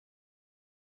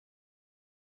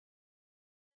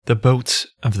The Boats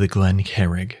of the Glen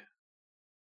Carrig,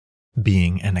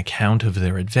 being an account of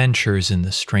their adventures in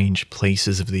the strange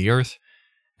places of the earth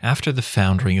after the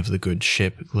foundering of the good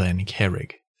ship Glen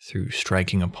Carrig, through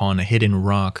striking upon a hidden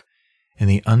rock in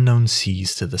the unknown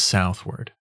seas to the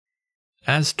southward,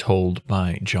 as told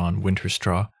by John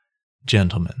Winterstraw,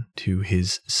 gentleman, to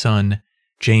his son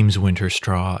James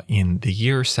Winterstraw in the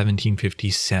year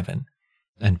 1757,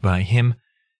 and by him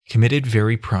committed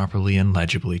very properly and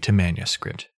legibly to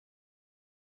manuscript.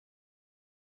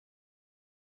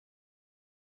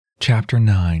 Chapter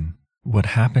 9. What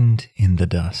Happened in the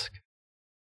Dusk.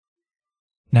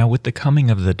 Now with the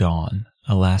coming of the dawn,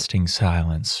 a lasting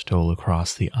silence stole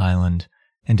across the island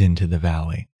and into the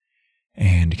valley,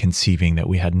 and conceiving that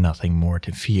we had nothing more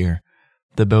to fear,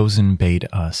 the boatswain bade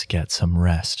us get some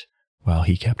rest while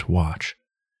he kept watch.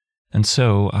 And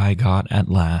so I got at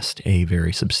last a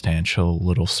very substantial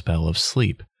little spell of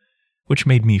sleep, which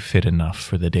made me fit enough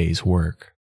for the day's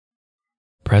work.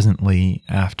 Presently,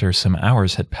 after some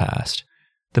hours had passed,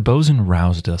 the boatswain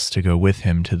roused us to go with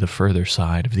him to the further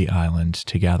side of the island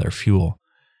to gather fuel,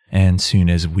 and soon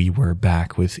as we were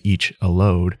back with each a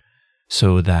load,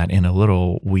 so that in a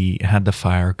little we had the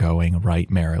fire going right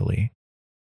merrily.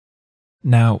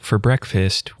 Now, for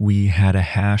breakfast, we had a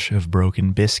hash of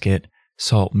broken biscuit,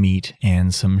 salt meat,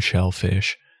 and some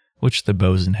shellfish, which the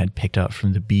boatswain had picked up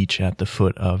from the beach at the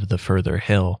foot of the further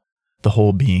hill, the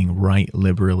whole being right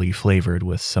liberally flavored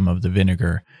with some of the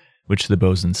vinegar, which the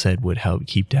boatswain said would help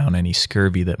keep down any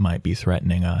scurvy that might be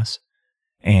threatening us.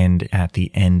 And at the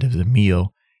end of the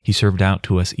meal, he served out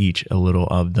to us each a little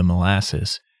of the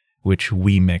molasses, which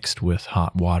we mixed with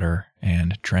hot water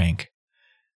and drank.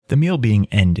 The meal being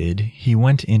ended, he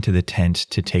went into the tent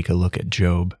to take a look at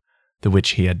Job, the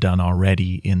which he had done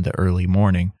already in the early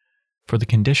morning, for the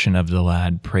condition of the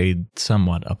lad preyed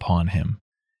somewhat upon him,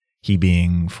 he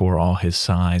being, for all his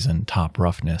size and top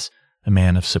roughness, a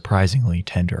man of surprisingly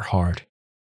tender heart.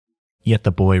 Yet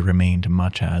the boy remained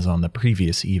much as on the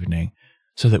previous evening,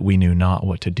 so that we knew not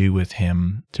what to do with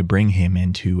him to bring him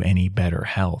into any better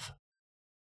health.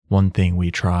 One thing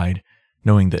we tried,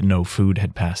 knowing that no food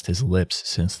had passed his lips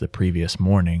since the previous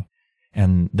morning,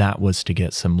 and that was to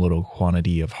get some little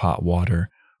quantity of hot water,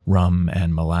 rum,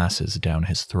 and molasses down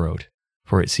his throat,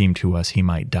 for it seemed to us he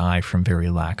might die from very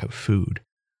lack of food.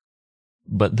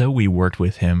 But though we worked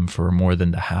with him for more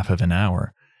than the half of an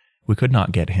hour, we could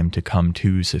not get him to come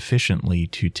to sufficiently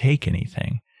to take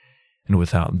anything, and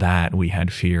without that we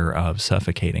had fear of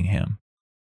suffocating him.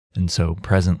 And so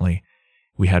presently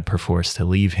we had perforce to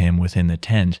leave him within the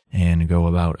tent and go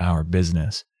about our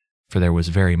business, for there was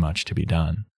very much to be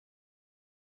done.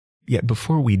 Yet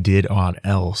before we did aught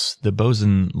else, the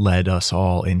boatswain led us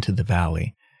all into the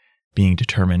valley, being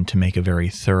determined to make a very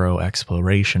thorough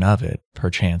exploration of it.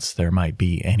 Perchance there might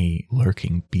be any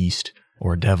lurking beast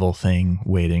or devil thing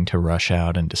waiting to rush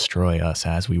out and destroy us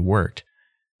as we worked,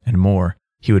 and more,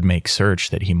 he would make search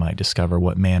that he might discover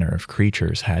what manner of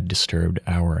creatures had disturbed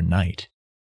our night.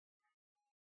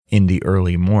 In the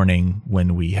early morning,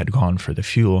 when we had gone for the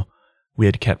fuel, we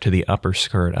had kept to the upper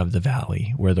skirt of the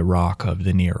valley, where the rock of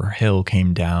the nearer hill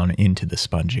came down into the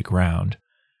spongy ground.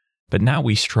 But now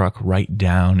we struck right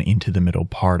down into the middle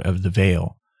part of the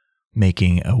vale,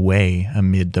 making a way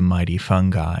amid the mighty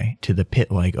fungi to the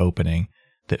pit-like opening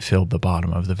that filled the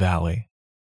bottom of the valley.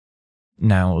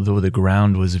 Now, though the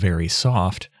ground was very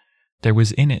soft, there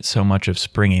was in it so much of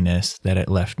springiness that it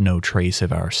left no trace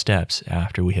of our steps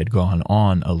after we had gone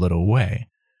on a little way,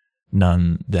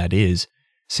 none, that is,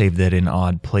 save that in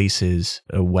odd places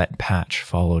a wet patch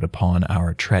followed upon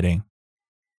our treading.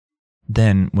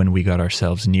 Then, when we got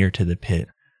ourselves near to the pit,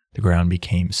 the ground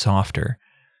became softer,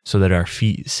 so that our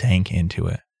feet sank into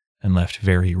it and left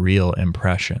very real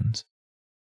impressions.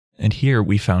 And here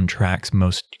we found tracks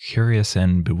most curious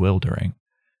and bewildering,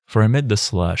 for amid the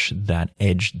slush that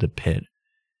edged the pit,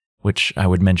 which I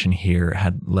would mention here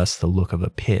had less the look of a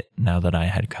pit now that I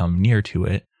had come near to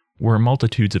it, were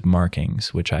multitudes of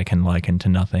markings which I can liken to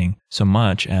nothing so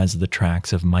much as the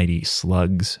tracks of mighty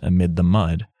slugs amid the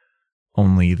mud,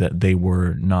 only that they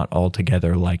were not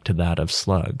altogether like to that of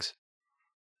slugs.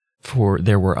 For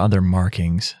there were other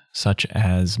markings, such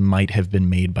as might have been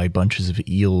made by bunches of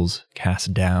eels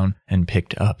cast down and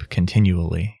picked up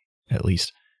continually. At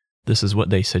least, this is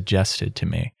what they suggested to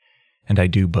me, and I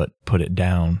do but put it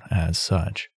down as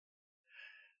such.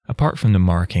 Apart from the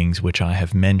markings which I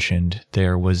have mentioned,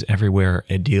 there was everywhere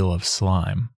a deal of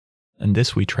slime, and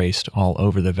this we traced all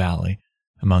over the valley,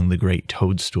 among the great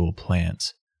toadstool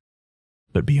plants.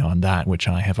 But beyond that which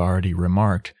I have already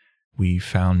remarked, we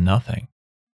found nothing.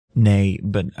 Nay,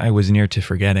 but I was near to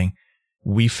forgetting,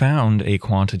 We found a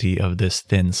quantity of this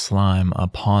thin slime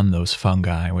upon those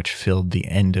fungi which filled the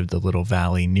end of the little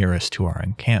valley nearest to our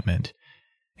encampment,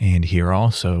 and here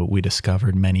also we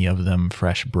discovered many of them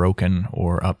fresh broken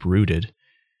or uprooted,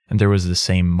 and there was the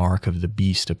same mark of the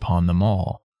beast upon them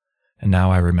all. And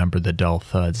now I remember the dull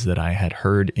thuds that I had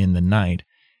heard in the night,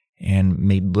 and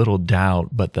made little doubt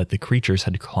but that the creatures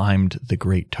had climbed the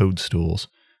great toadstools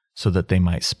so that they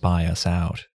might spy us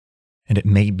out. And it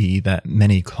may be that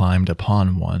many climbed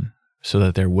upon one, so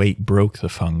that their weight broke the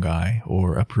fungi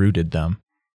or uprooted them.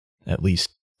 At least,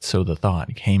 so the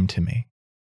thought came to me.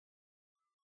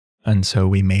 And so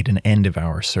we made an end of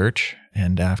our search,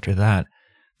 and after that,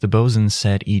 the bosun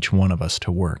set each one of us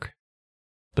to work.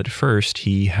 But first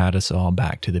he had us all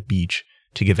back to the beach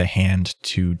to give a hand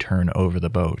to turn over the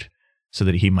boat, so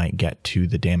that he might get to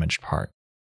the damaged part.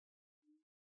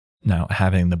 Now,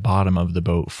 having the bottom of the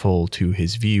boat full to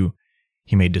his view,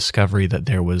 he made discovery that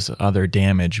there was other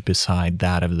damage beside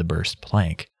that of the burst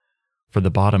plank, for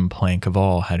the bottom plank of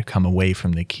all had come away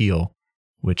from the keel,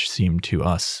 which seemed to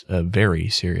us a very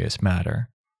serious matter,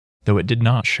 though it did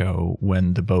not show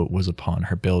when the boat was upon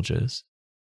her bilges.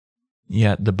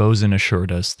 Yet the bosun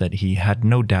assured us that he had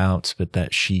no doubts but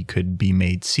that she could be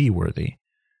made seaworthy,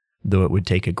 though it would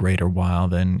take a greater while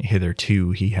than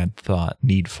hitherto he had thought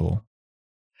needful.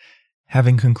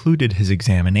 Having concluded his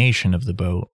examination of the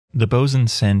boat, the bosun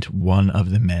sent one of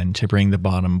the men to bring the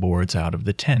bottom boards out of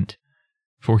the tent,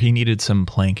 for he needed some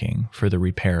planking for the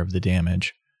repair of the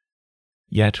damage.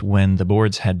 Yet when the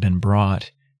boards had been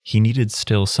brought, he needed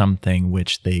still something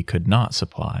which they could not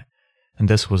supply, and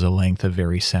this was a length of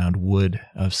very sound wood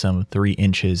of some 3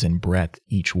 inches in breadth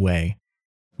each way,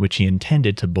 which he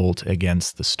intended to bolt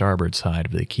against the starboard side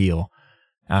of the keel,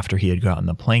 after he had gotten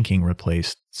the planking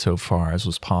replaced so far as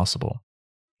was possible.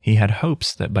 He had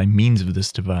hopes that by means of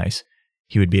this device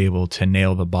he would be able to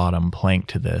nail the bottom plank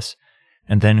to this,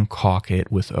 and then caulk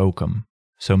it with oakum,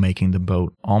 so making the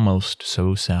boat almost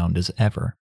so sound as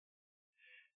ever.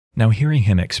 Now, hearing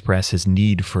him express his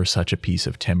need for such a piece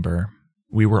of timber,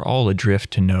 we were all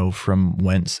adrift to know from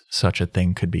whence such a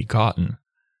thing could be gotten,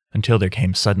 until there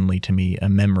came suddenly to me a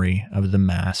memory of the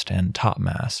mast and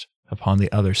topmast upon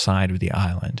the other side of the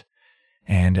island,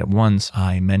 and at once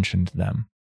I mentioned them.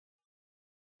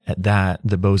 At that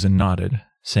the bosun nodded,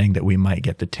 saying that we might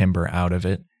get the timber out of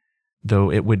it,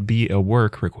 though it would be a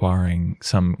work requiring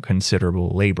some considerable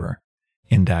labor,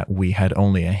 in that we had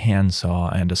only a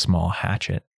handsaw and a small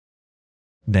hatchet.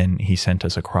 Then he sent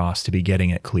us across to be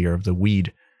getting it clear of the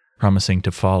weed, promising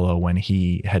to follow when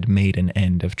he had made an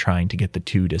end of trying to get the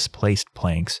 2 displaced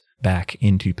planks back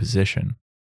into position.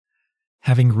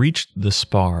 Having reached the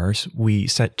spars, we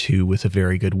set to with a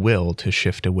very good will to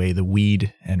shift away the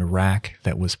weed and wrack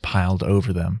that was piled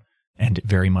over them, and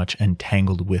very much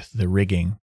entangled with the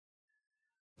rigging.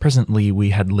 Presently we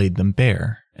had laid them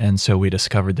bare, and so we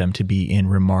discovered them to be in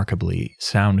remarkably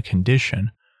sound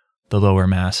condition, the lower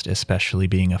mast especially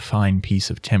being a fine piece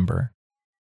of timber.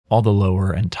 All the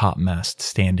lower and topmast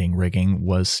standing rigging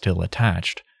was still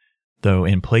attached, though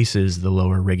in places the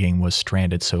lower rigging was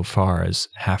stranded so far as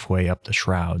halfway up the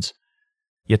shrouds.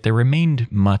 Yet there remained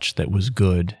much that was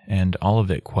good, and all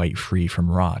of it quite free from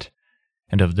rot,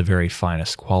 and of the very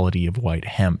finest quality of white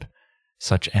hemp,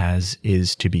 such as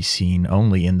is to be seen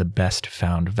only in the best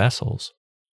found vessels.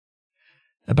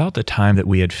 About the time that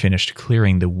we had finished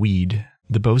clearing the weed,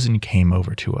 the bosun came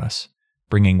over to us,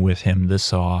 bringing with him the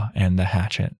saw and the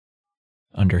hatchet.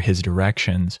 Under his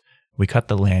directions, we cut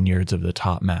the lanyards of the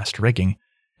topmast rigging,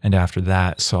 and after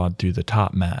that sawed through the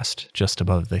topmast just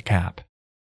above the cap.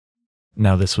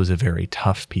 Now this was a very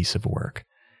tough piece of work,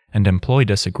 and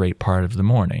employed us a great part of the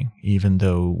morning, even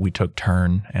though we took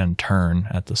turn and turn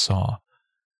at the saw.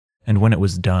 And when it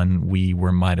was done, we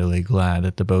were mightily glad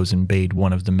that the bosun bade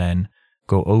one of the men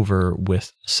go over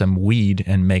with some weed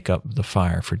and make up the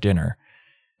fire for dinner,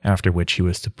 after which he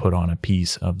was to put on a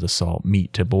piece of the salt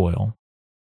meat to boil.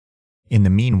 In the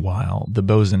meanwhile, the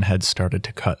bosun had started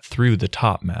to cut through the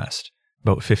topmast,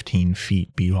 about 15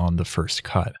 feet beyond the first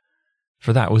cut,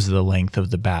 for that was the length of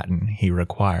the batten he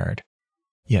required.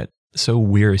 Yet so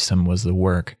wearisome was the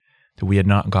work that we had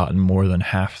not gotten more than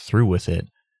half through with it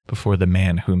before the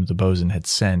man whom the bosun had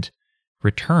sent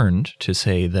returned to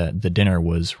say that the dinner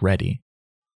was ready.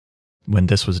 When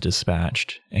this was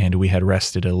dispatched, and we had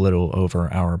rested a little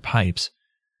over our pipes,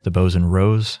 the bosun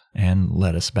rose and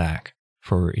led us back,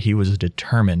 for he was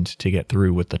determined to get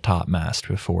through with the topmast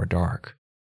before dark.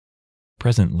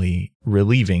 Presently,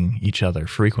 relieving each other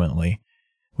frequently,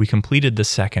 we completed the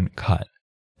second cut,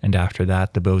 and after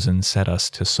that the bosun set us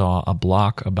to saw a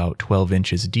block about 12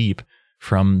 inches deep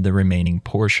from the remaining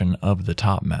portion of the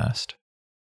topmast.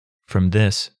 From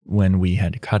this, when we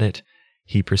had cut it,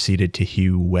 he proceeded to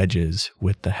hew wedges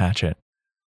with the hatchet.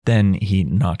 Then he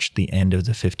notched the end of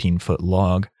the 15-foot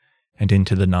log, and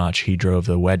into the notch he drove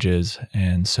the wedges,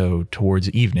 and so towards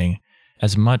evening,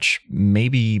 as much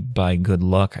maybe by good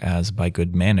luck as by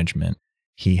good management,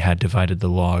 he had divided the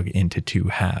log into 2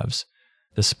 halves,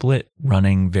 the split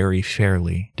running very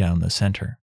fairly down the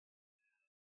center.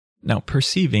 Now,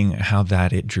 perceiving how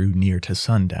that it drew near to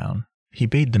sundown, he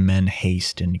bade the men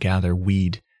haste and gather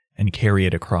weed and carry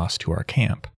it across to our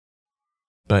camp.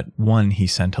 But one he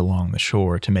sent along the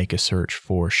shore to make a search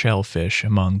for shellfish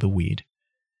among the weed.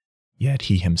 Yet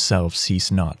he himself ceased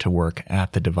not to work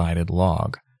at the divided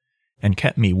log, and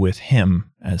kept me with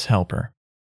him as helper.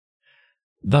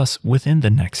 Thus, within the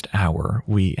next hour,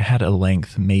 we had a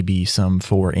length maybe some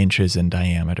 4 inches in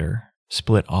diameter,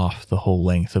 split off the whole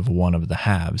length of one of the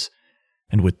halves,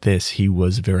 and with this he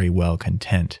was very well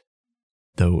content,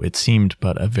 though it seemed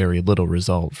but a very little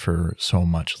result for so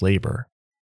much labor.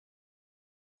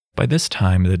 By this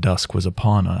time the dusk was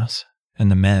upon us,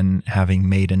 and the men, having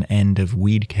made an end of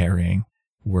weed carrying,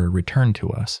 were returned to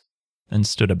us, and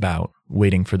stood about,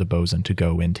 waiting for the bosun to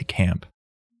go into camp.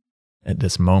 At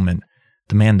this moment,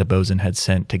 the man the bosun had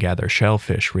sent to gather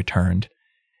shellfish returned,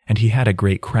 and he had a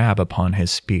great crab upon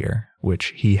his spear, which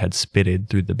he had spitted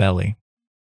through the belly.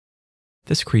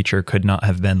 This creature could not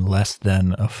have been less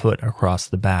than a foot across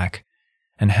the back,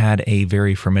 and had a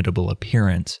very formidable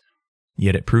appearance,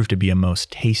 yet it proved to be a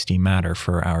most tasty matter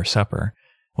for our supper,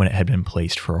 when it had been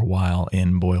placed for a while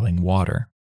in boiling water.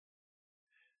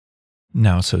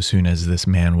 Now, so soon as this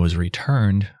man was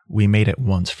returned, we made at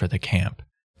once for the camp,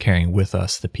 carrying with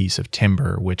us the piece of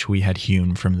timber which we had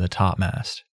hewn from the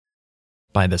topmast.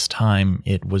 By this time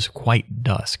it was quite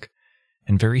dusk,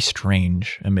 and very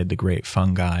strange amid the great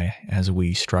fungi as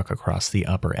we struck across the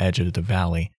upper edge of the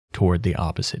valley toward the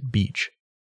opposite beach.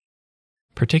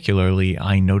 Particularly,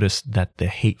 I noticed that the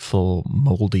hateful,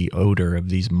 moldy odor of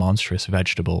these monstrous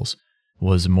vegetables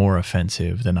was more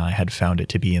offensive than I had found it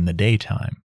to be in the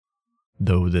daytime,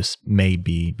 though this may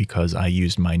be because I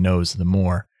used my nose the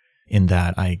more, in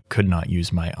that I could not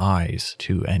use my eyes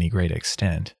to any great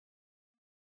extent.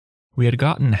 We had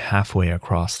gotten halfway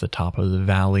across the top of the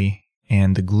valley,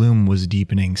 and the gloom was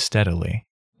deepening steadily,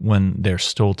 when there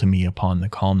stole to me upon the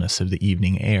calmness of the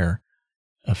evening air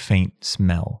a faint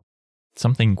smell,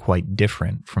 something quite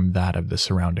different from that of the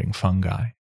surrounding fungi.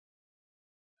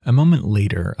 A moment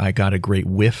later I got a great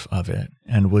whiff of it,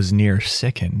 and was near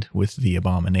sickened with the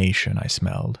abomination I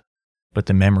smelled, but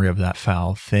the memory of that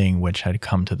foul thing which had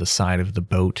come to the side of the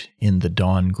boat in the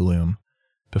dawn gloom,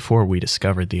 before we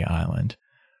discovered the island,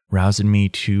 roused me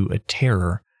to a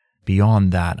terror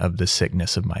beyond that of the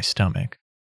sickness of my stomach,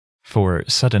 for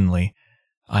suddenly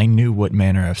I knew what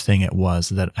manner of thing it was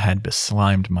that had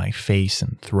beslimed my face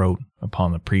and throat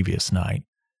upon the previous night,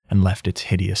 and left its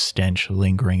hideous stench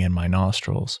lingering in my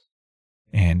nostrils.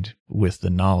 And, with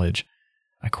the knowledge,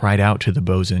 I cried out to the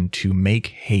bosun to make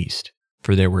haste,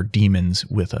 for there were demons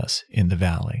with us in the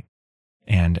valley.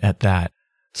 And at that,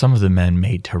 some of the men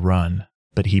made to run,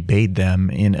 but he bade them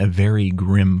in a very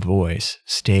grim voice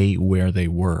stay where they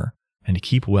were, and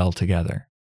keep well together,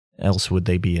 else would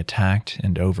they be attacked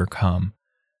and overcome,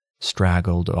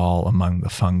 straggled all among the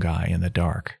fungi in the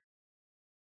dark.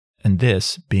 And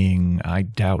this, being, I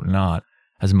doubt not,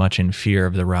 as much in fear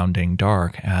of the rounding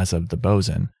dark as of the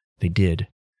bosun, they did.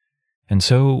 And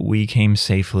so we came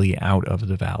safely out of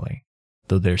the valley,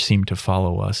 though there seemed to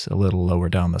follow us a little lower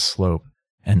down the slope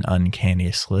an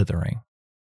uncanny slithering.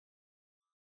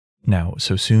 Now,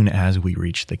 so soon as we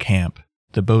reached the camp,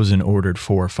 the bosun ordered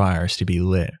 4 fires to be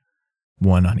lit,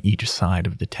 one on each side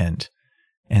of the tent,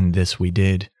 and this we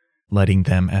did, lighting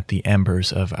them at the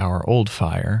embers of our old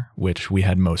fire, which we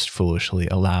had most foolishly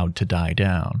allowed to die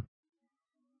down.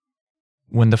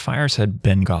 When the fires had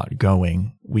been got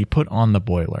going, we put on the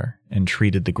boiler and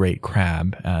treated the great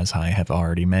crab, as I have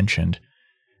already mentioned,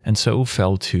 and so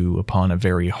fell to upon a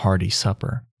very hearty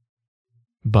supper.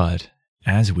 But,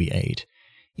 as we ate,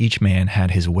 each man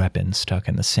had his weapon stuck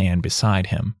in the sand beside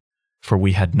him, for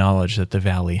we had knowledge that the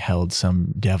valley held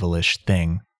some devilish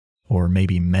thing, or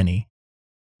maybe many,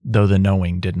 though the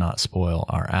knowing did not spoil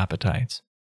our appetites.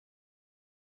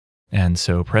 And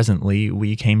so presently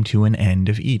we came to an end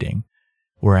of eating,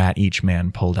 whereat each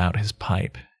man pulled out his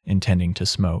pipe, intending to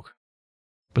smoke.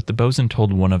 But the bosun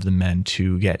told one of the men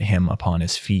to get him upon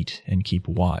his feet and keep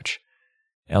watch,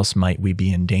 else might we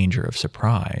be in danger of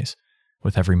surprise,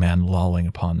 with every man lolling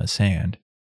upon the sand.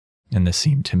 And this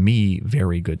seemed to me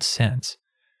very good sense,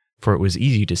 for it was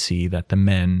easy to see that the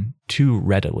men too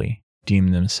readily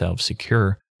deemed themselves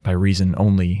secure by reason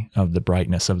only of the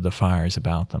brightness of the fires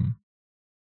about them.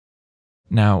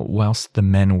 Now, whilst the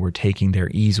men were taking their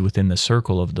ease within the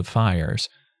circle of the fires,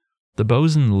 the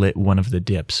bosun lit one of the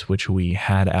dips which we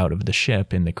had out of the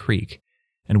ship in the creek,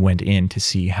 and went in to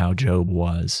see how Job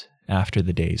was after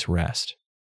the day's rest.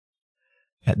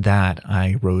 At that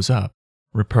I rose up,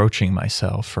 reproaching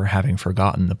myself for having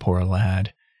forgotten the poor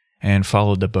lad, and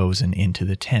followed the bosun into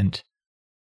the tent.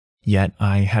 Yet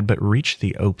I had but reached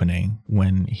the opening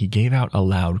when he gave out a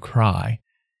loud cry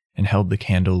and held the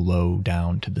candle low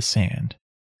down to the sand.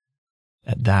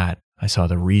 At that I saw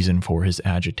the reason for his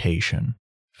agitation,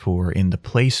 for in the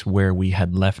place where we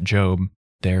had left Job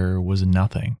there was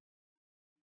nothing.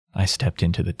 I stepped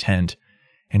into the tent,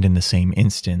 and in the same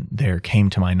instant there came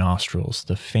to my nostrils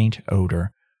the faint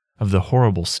odor of the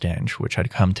horrible stench which had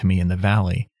come to me in the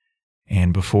valley,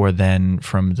 and before then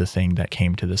from the thing that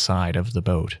came to the side of the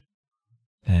boat.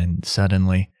 And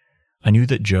suddenly I knew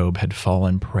that Job had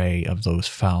fallen prey of those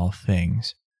foul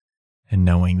things, and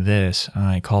knowing this,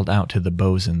 I called out to the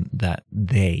bosun that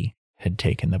they had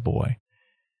taken the boy.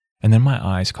 And then my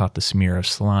eyes caught the smear of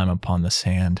slime upon the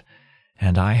sand,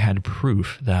 and I had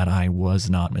proof that I was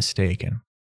not mistaken.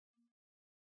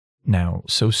 Now,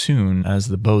 so soon as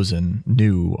the bosun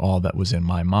knew all that was in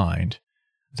my mind,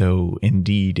 though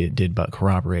indeed it did but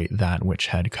corroborate that which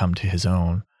had come to his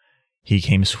own, he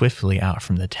came swiftly out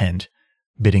from the tent,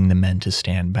 bidding the men to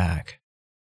stand back,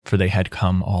 for they had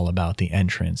come all about the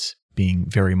entrance, being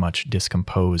very much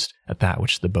discomposed at that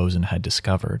which the bosun had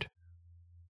discovered.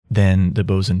 Then the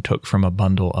bosun took from a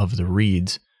bundle of the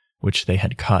reeds, which they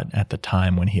had cut at the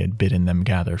time when he had bidden them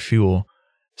gather fuel,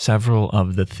 several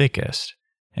of the thickest,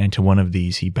 and to one of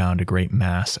these he bound a great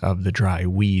mass of the dry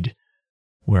weed,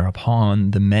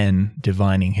 whereupon the men,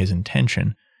 divining his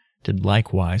intention, did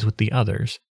likewise with the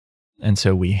others, and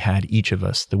so we had each of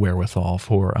us the wherewithal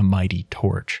for a mighty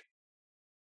torch.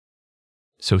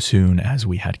 So soon as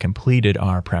we had completed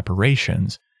our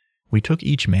preparations, we took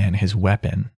each man his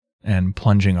weapon, and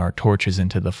plunging our torches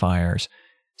into the fires,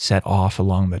 set off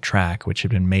along the track which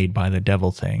had been made by the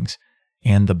devil things,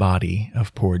 and the body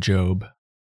of poor Job.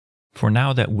 For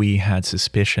now that we had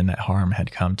suspicion that harm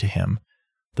had come to him,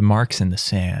 the marks in the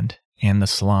sand and the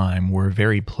slime were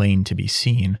very plain to be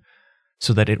seen,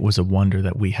 so that it was a wonder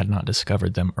that we had not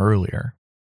discovered them earlier.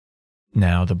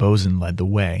 Now the bosun led the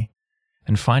way,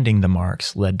 and finding the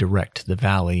marks led direct to the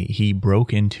valley, he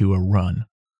broke into a run,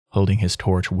 holding his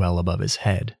torch well above his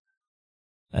head.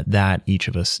 At that each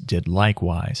of us did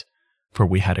likewise, for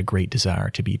we had a great desire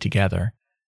to be together,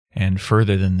 and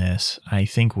further than this, I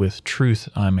think with truth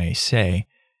I may say,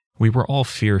 we were all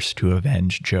fierce to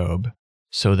avenge Job,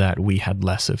 so that we had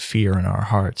less of fear in our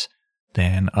hearts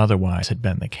than otherwise had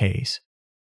been the case.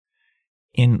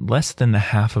 In less than the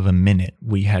half of a minute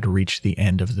we had reached the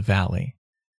end of the valley,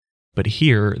 but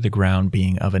here, the ground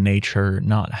being of a nature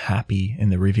not happy in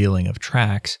the revealing of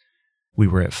tracks, we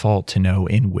were at fault to know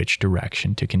in which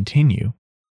direction to continue.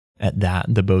 At that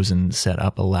the bosun set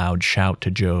up a loud shout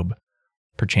to Job.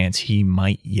 Perchance he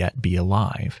might yet be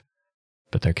alive,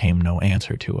 but there came no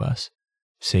answer to us,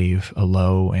 save a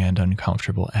low and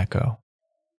uncomfortable echo.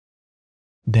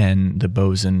 Then the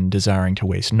bosun, desiring to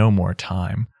waste no more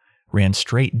time, ran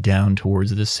straight down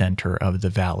towards the center of the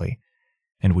valley,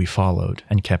 and we followed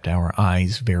and kept our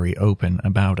eyes very open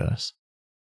about us.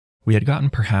 We had gotten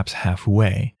perhaps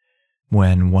halfway,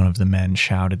 when one of the men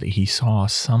shouted that he saw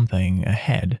something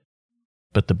ahead,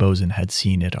 but the bosun had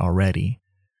seen it already,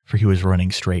 for he was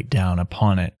running straight down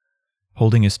upon it,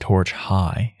 holding his torch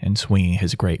high and swinging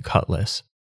his great cutlass.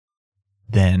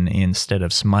 Then, instead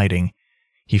of smiting,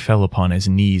 he fell upon his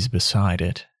knees beside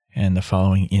it, and the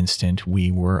following instant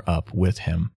we were up with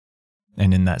him,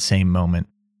 and in that same moment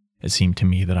it seemed to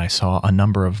me that I saw a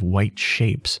number of white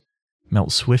shapes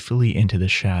melt swiftly into the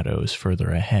shadows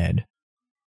further ahead,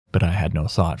 but I had no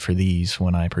thought for these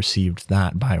when I perceived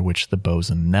that by which the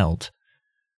bosun knelt,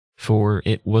 for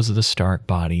it was the stark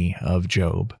body of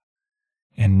Job,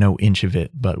 and no inch of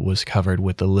it but was covered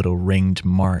with the little ringed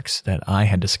marks that I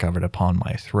had discovered upon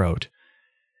my throat,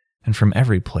 and from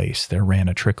every place there ran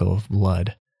a trickle of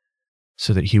blood,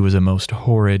 so that he was a most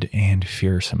horrid and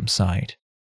fearsome sight.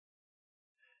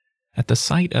 At the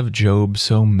sight of Job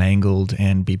so mangled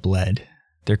and bebled,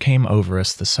 there came over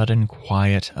us the sudden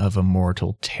quiet of a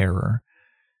mortal terror,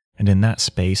 and in that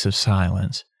space of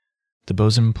silence, the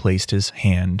bosun placed his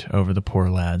hand over the poor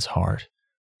lad's heart,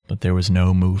 but there was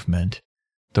no movement,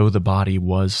 though the body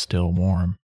was still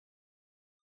warm.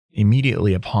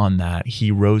 Immediately upon that,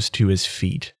 he rose to his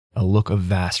feet, a look of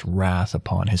vast wrath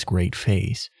upon his great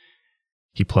face.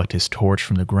 He plucked his torch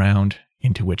from the ground,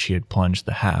 into which he had plunged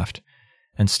the haft,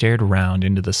 and stared round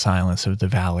into the silence of the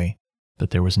valley,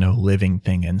 but there was no living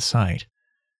thing in sight.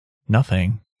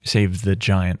 Nothing save the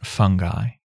giant fungi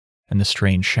and the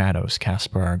strange shadows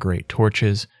cast by our great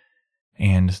torches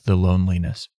and the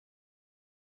loneliness.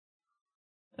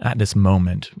 At this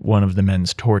moment, one of the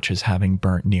men's torches, having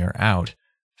burnt near out,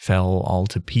 fell all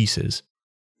to pieces,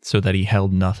 so that he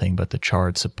held nothing but the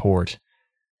charred support,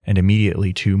 and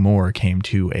immediately 2 more came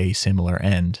to a similar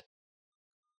end.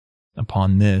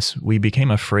 Upon this, we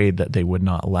became afraid that they would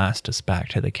not last us back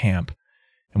to the camp,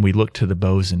 and we looked to the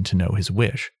bosun to know his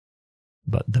wish.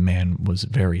 But the man was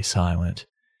very silent,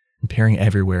 and peering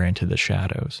everywhere into the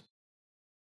shadows.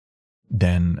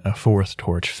 Then a 4th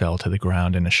torch fell to the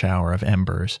ground in a shower of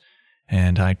embers,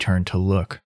 and I turned to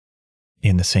look.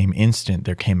 In the same instant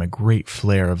there came a great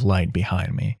flare of light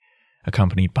behind me,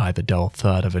 accompanied by the dull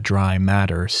thud of a dry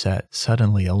matter set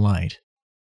suddenly alight.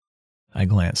 I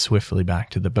glanced swiftly back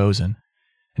to the bosun,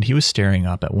 and he was staring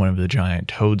up at one of the giant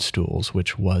toadstools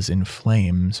which was in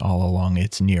flames all along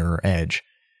its nearer edge,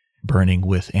 burning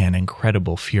with an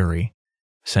incredible fury,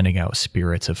 sending out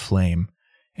spirits of flame,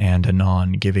 and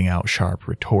anon giving out sharp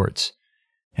retorts,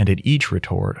 and at each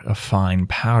retort a fine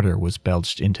powder was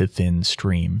belched into thin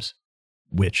streams,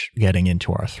 which, getting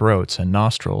into our throats and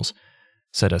nostrils,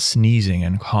 set us sneezing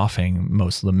and coughing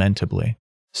most lamentably,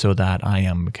 so that I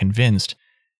am convinced,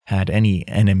 had any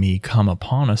enemy come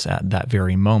upon us at that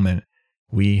very moment,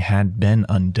 we had been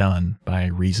undone by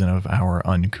reason of our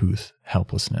uncouth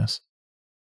helplessness.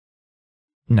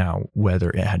 Now, whether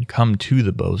it had come to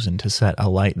the bosun to set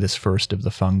alight this first of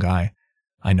the fungi,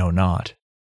 I know not,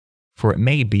 for it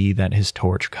may be that his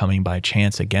torch coming by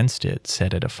chance against it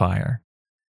set it afire.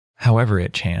 However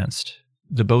it chanced,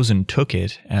 the bosun took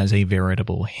it as a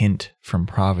veritable hint from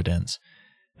Providence,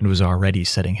 and was already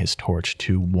setting his torch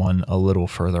to one a little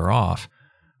further off,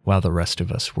 while the rest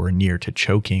of us were near to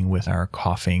choking with our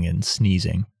coughing and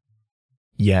sneezing.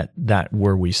 Yet that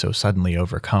were we so suddenly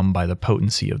overcome by the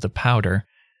potency of the powder,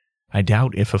 I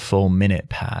doubt if a full minute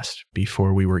passed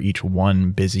before we were each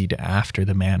one busied after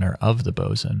the manner of the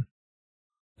bosun,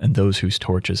 and those whose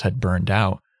torches had burned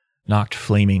out knocked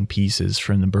flaming pieces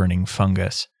from the burning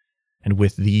fungus, and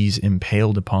with these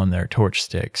impaled upon their torch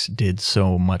sticks did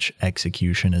so much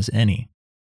execution as any.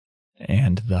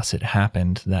 And thus it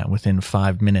happened that within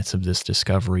 5 minutes of this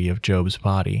discovery of Job's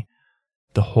body,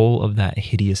 the whole of that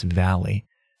hideous valley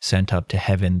sent up to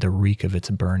heaven the reek of its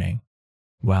burning,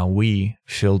 while we,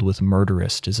 filled with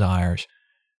murderous desires,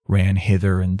 ran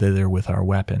hither and thither with our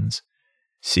weapons,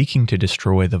 seeking to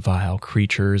destroy the vile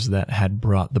creatures that had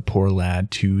brought the poor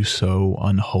lad to so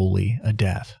unholy a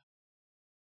death.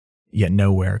 Yet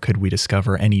nowhere could we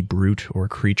discover any brute or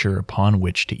creature upon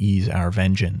which to ease our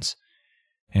vengeance,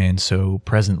 and so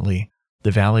presently, the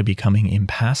valley becoming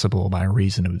impassable by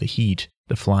reason of the heat,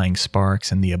 the flying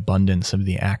sparks, and the abundance of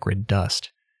the acrid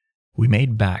dust, we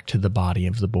made back to the body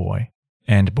of the boy,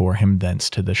 and bore him thence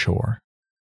to the shore.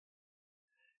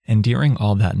 And during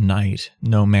all that night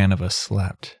no man of us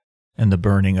slept, and the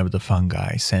burning of the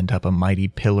fungi sent up a mighty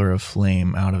pillar of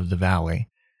flame out of the valley,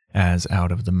 as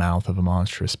out of the mouth of a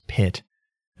monstrous pit,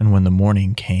 and when the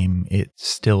morning came it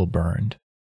still burned.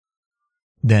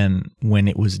 Then, when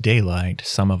it was daylight,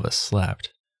 some of us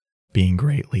slept, being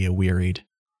greatly awearied,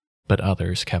 but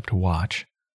others kept watch.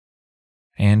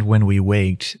 And when we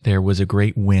waked, there was a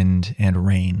great wind and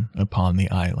rain upon the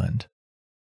island.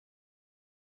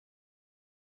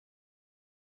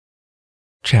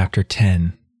 Chapter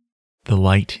 10. The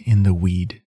Light in the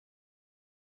Weed.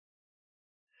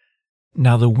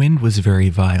 Now the wind was very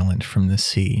violent from the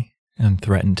sea, and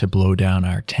threatened to blow down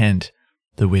our tent,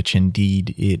 the which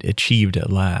indeed it achieved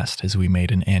at last as we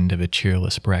made an end of a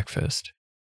cheerless breakfast.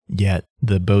 Yet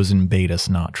the bosun bade us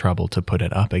not trouble to put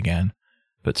it up again,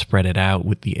 but spread it out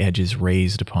with the edges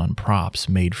raised upon props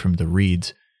made from the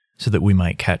reeds, so that we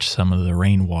might catch some of the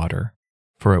rain water,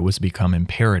 for it was become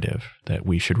imperative that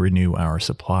we should renew our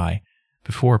supply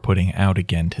before putting out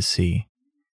again to sea.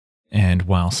 And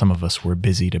while some of us were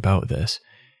busied about this,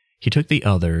 he took the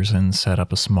others and set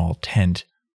up a small tent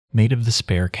made of the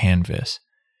spare canvas,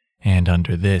 and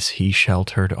under this he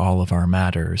sheltered all of our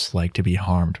matters like to be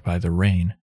harmed by the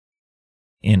rain.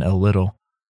 In a little,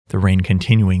 the rain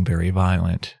continuing very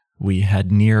violent, we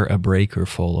had near a breaker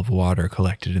full of water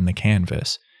collected in the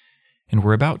canvas, and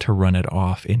were about to run it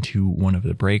off into one of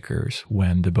the breakers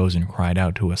when the bosun cried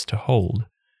out to us to hold,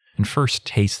 and first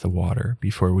taste the water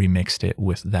before we mixed it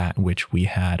with that which we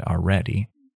had already.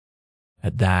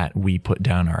 At that we put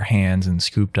down our hands and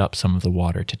scooped up some of the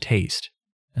water to taste,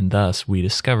 and thus we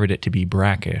discovered it to be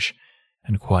brackish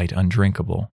and quite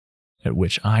undrinkable, at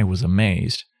which I was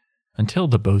amazed, until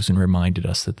the bosun reminded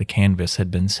us that the canvas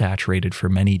had been saturated for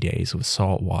many days with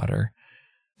salt water,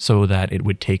 so that it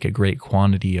would take a great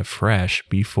quantity of fresh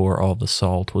before all the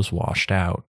salt was washed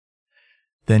out.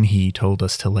 Then he told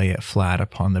us to lay it flat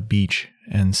upon the beach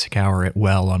and scour it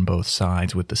well on both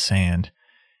sides with the sand,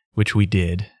 which we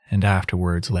did, and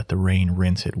afterwards let the rain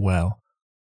rinse it well.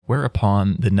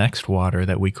 Whereupon the next water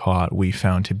that we caught we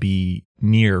found to be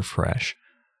near fresh,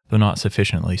 though not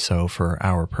sufficiently so for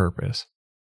our purpose.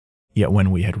 Yet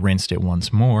when we had rinsed it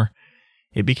once more,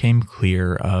 it became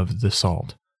clear of the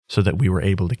salt, so that we were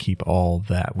able to keep all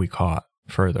that we caught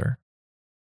further.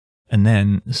 And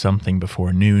then, something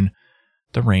before noon,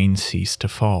 the rain ceased to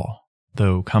fall,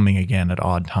 though coming again at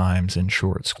odd times in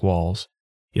short squalls,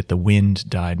 yet the wind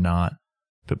died not,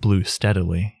 but blew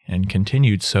steadily, and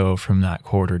continued so from that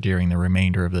quarter during the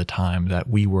remainder of the time that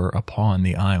we were upon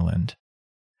the island.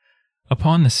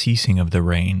 Upon the ceasing of the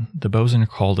rain, the boatswain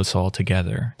called us all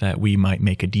together, that we might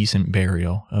make a decent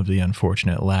burial of the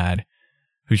unfortunate lad,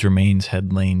 whose remains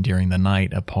had lain during the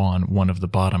night upon one of the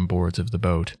bottom boards of the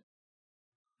boat.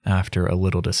 After a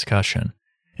little discussion,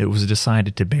 it was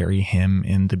decided to bury him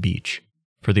in the beach,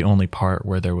 for the only part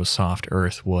where there was soft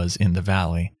earth was in the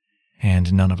valley,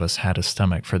 and none of us had a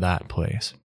stomach for that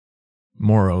place.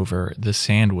 Moreover, the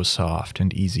sand was soft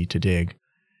and easy to dig,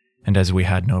 and as we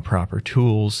had no proper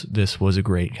tools, this was a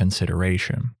great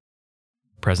consideration.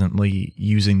 Presently,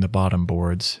 using the bottom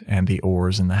boards and the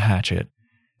oars and the hatchet,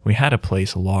 we had a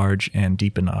place large and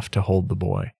deep enough to hold the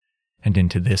boy, and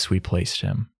into this we placed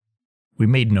him. We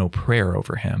made no prayer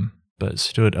over him, but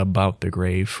stood about the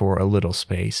grave for a little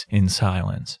space in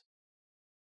silence.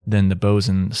 Then the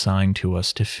boatswain signed to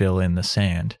us to fill in the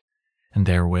sand, and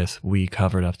therewith we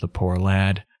covered up the poor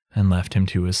lad and left him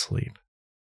to his sleep.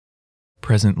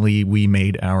 Presently we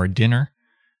made our dinner,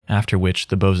 after which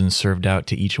the boatswain served out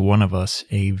to each one of us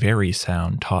a very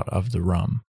sound tot of the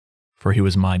rum, for he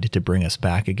was minded to bring us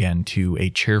back again to a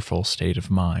cheerful state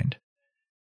of mind.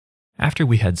 After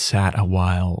we had sat a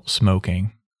while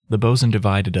smoking, the boatswain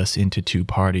divided us into two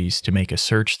parties to make a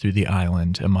search through the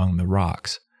island among the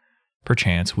rocks.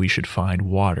 Perchance we should find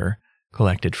water,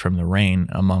 collected from the rain,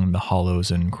 among the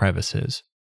hollows and crevices.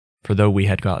 For though we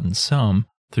had gotten some,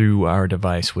 through our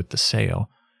device with the sail,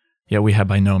 yet we had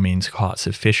by no means caught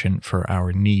sufficient for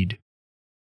our need.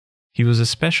 He was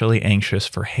especially anxious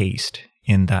for haste,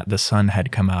 in that the sun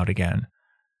had come out again,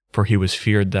 for he was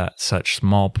feared that such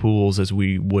small pools as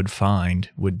we would find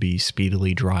would be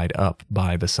speedily dried up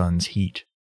by the sun's heat.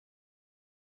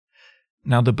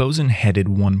 Now the boatswain headed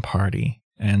one party,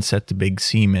 and set the big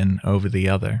seamen over the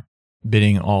other,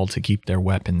 bidding all to keep their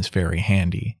weapons very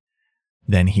handy.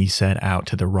 Then he set out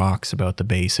to the rocks about the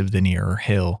base of the nearer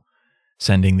hill,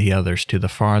 sending the others to the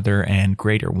farther and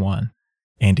greater one,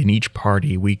 and in each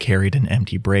party we carried an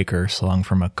empty breaker slung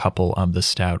from a couple of the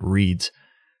stout reeds,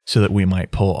 so that we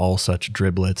might pull all such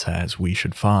driblets as we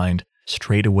should find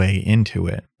straight away into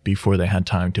it before they had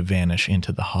time to vanish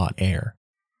into the hot air.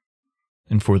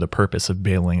 And for the purpose of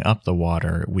bailing up the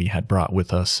water, we had brought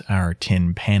with us our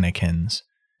tin pannikins,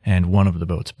 and one of the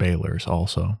boat's bailers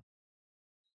also.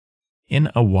 In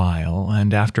a while,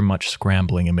 and after much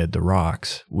scrambling amid the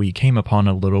rocks, we came upon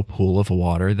a little pool of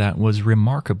water that was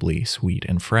remarkably sweet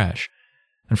and fresh,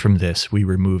 and from this we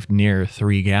removed near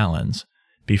 3 gallons,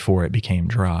 before it became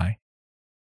dry.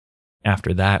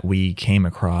 After that we came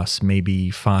across maybe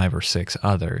 5 or 6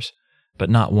 others, but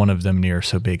not one of them near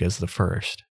so big as the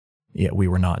first. Yet we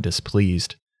were not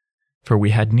displeased, for we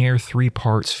had near 3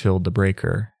 parts filled the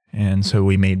breaker, and so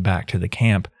we made back to the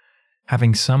camp,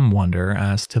 having some wonder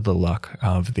as to the luck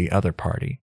of the other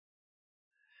party.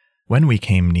 When we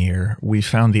came near, we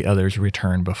found the others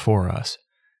return before us,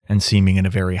 and seeming in a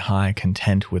very high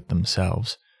content with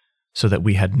themselves, so that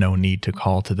we had no need to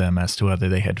call to them as to whether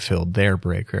they had filled their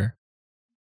breaker.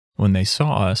 When they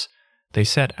saw us, they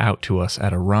set out to us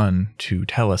at a run to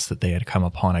tell us that they had come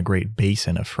upon a great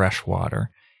basin of fresh water,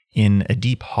 in a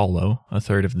deep hollow, a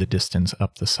third of the distance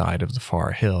up the side of the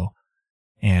far hill,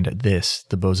 and at this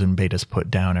the boatswain bade us put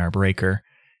down our breaker,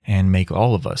 and make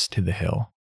all of us to the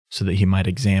hill, so that he might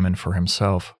examine for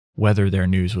himself whether their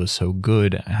news was so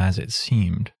good as it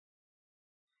seemed.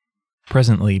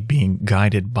 Presently, being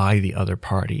guided by the other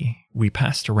party, we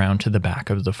passed around to the back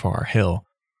of the far hill,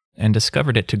 and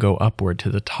discovered it to go upward to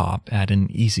the top at an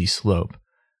easy slope,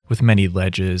 with many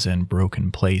ledges and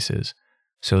broken places,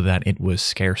 so that it was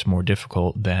scarce more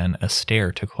difficult than a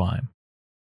stair to climb.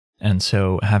 And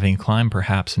so, having climbed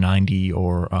perhaps 90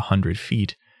 or 100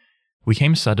 feet, we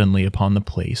came suddenly upon the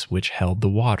place which held the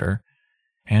water,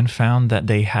 and found that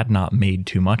they had not made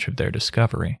too much of their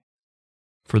discovery.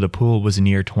 For the pool was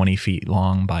near 20 feet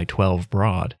long by 12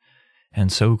 broad,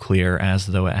 and so clear as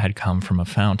though it had come from a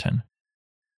fountain.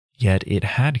 yet it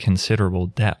had considerable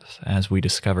depth, as we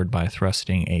discovered by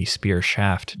thrusting a spear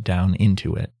shaft down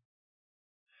into it.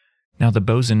 Now the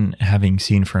bosun, having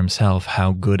seen for himself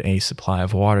how good a supply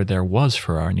of water there was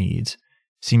for our needs,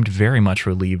 seemed very much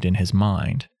relieved in his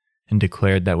mind, and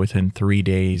declared that within 3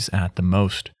 days at the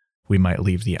most we might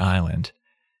leave the island,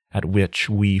 at which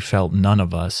we felt none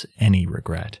of us any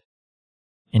regret.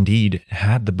 Indeed,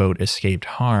 had the boat escaped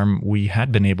harm, we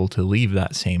had been able to leave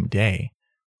that same day,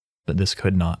 but this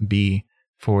could not be,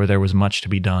 for there was much to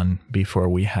be done before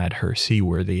we had her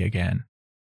seaworthy again.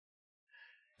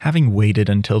 Having waited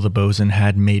until the bosun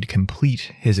had made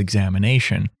complete his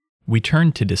examination, we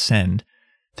turned to descend,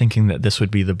 thinking that this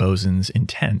would be the bosun's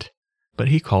intent, but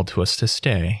he called to us to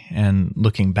stay, and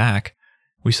looking back,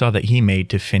 we saw that he made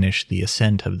to finish the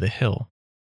ascent of the hill.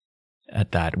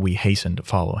 At that we hastened to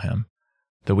follow him,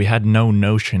 though we had no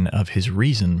notion of his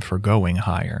reason for going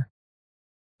higher.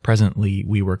 Presently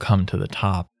we were come to the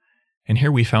top, and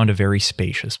here we found a very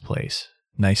spacious place,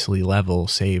 nicely level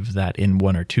save that in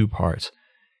 1 or 2 parts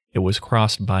it was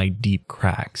crossed by deep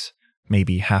cracks,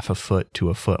 maybe half a foot to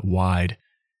a foot wide,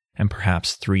 and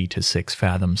perhaps 3 to 6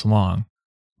 fathoms long.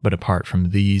 But apart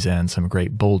from these and some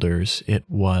great boulders, it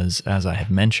was, as I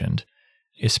have mentioned,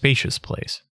 a spacious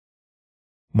place.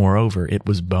 Moreover, it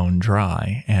was bone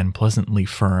dry and pleasantly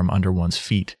firm under one's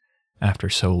feet after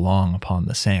so long upon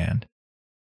the sand.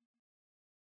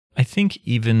 I think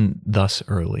even thus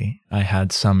early I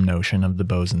had some notion of the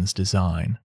bosun's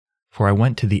design, for I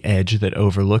went to the edge that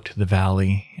overlooked the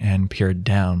valley and peered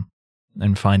down,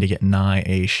 and finding it nigh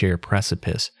a sheer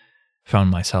precipice, found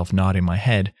myself nodding my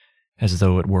head as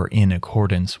though it were in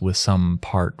accordance with some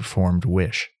part-formed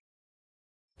wish.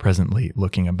 Presently,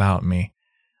 looking about me,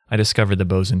 I discovered the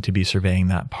bosun to be surveying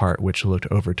that part which looked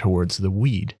over towards the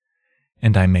weed,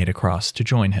 and I made across to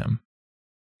join him.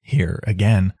 Here,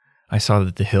 again, I saw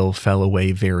that the hill fell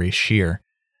away very sheer,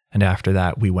 and after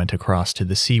that we went across to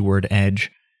the seaward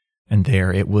edge, and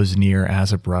there it was near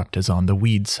as abrupt as on the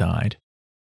weed side.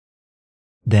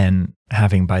 Then,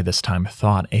 having by this time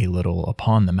thought a little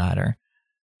upon the matter,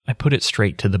 I put it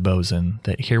straight to the bosun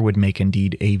that here would make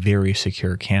indeed a very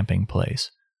secure camping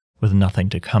place, with nothing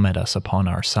to come at us upon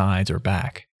our sides or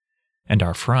back, and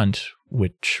our front,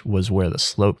 which was where the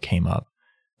slope came up,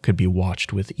 could be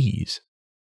watched with ease.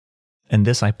 And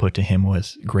this I put to him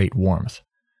with great warmth,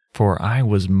 for I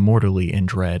was mortally in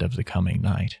dread of the coming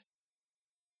night.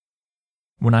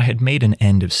 When I had made an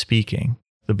end of speaking,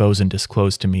 the bosun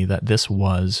disclosed to me that this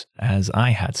was, as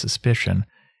I had suspicion,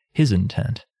 his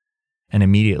intent, and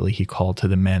immediately he called to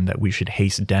the men that we should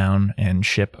haste down and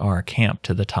ship our camp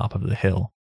to the top of the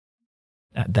hill.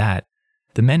 At that,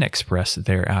 the men expressed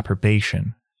their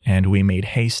approbation, and we made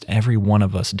haste every one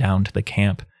of us down to the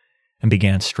camp, and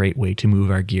began straightway to move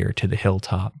our gear to the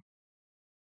hilltop.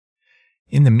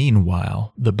 In the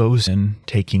meanwhile, the bosun,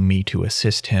 taking me to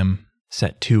assist him,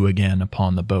 set to again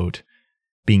upon the boat,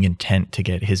 being intent to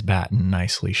get his batten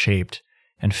nicely shaped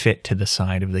and fit to the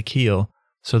side of the keel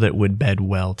so that it would bed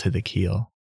well to the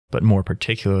keel, but more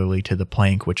particularly to the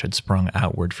plank which had sprung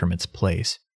outward from its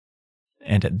place.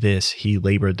 And at this he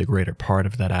labored the greater part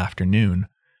of that afternoon,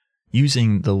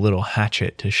 using the little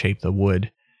hatchet to shape the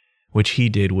wood, which he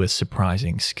did with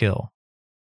surprising skill.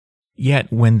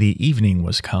 Yet when the evening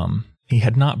was come, he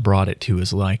had not brought it to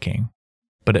his liking,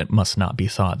 but it must not be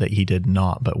thought that he did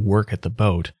naught but work at the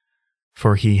boat,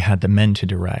 for he had the men to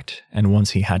direct, and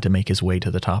once he had to make his way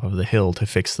to the top of the hill to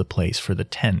fix the place for the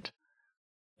tent.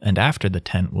 And after the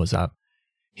tent was up,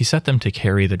 he set them to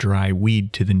carry the dry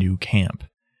weed to the new camp,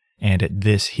 and at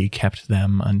this he kept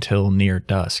them until near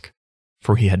dusk,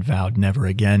 for he had vowed never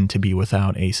again to be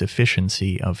without a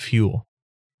sufficiency of fuel.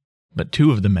 But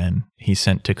 2 of the men he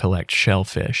sent to collect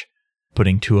shellfish,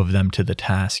 putting 2 of them to the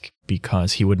task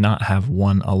because he would not have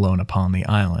one alone upon the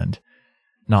island,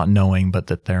 not knowing but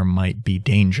that there might be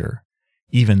danger,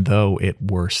 even though it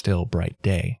were still bright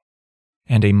day.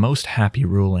 And a most happy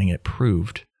ruling it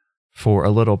proved, for a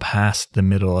little past the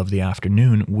middle of the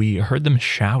afternoon we heard them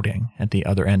shouting at the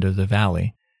other end of the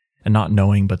valley, and not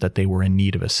knowing but that they were in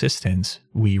need of assistance,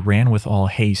 we ran with all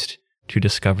haste to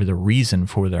discover the reason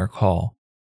for their call,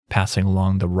 passing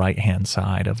along the right-hand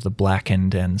side of the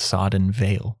blackened and sodden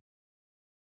vale.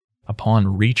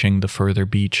 Upon reaching the further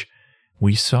beach,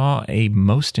 we saw a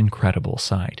most incredible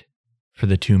sight, for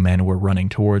the 2 men were running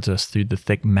towards us through the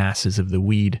thick masses of the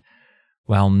weed,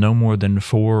 while no more than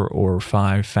 4 or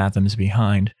 5 fathoms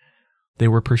behind, they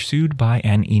were pursued by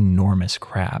an enormous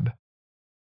crab.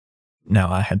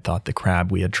 Now I had thought the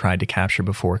crab we had tried to capture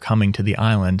before coming to the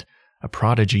island a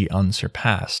prodigy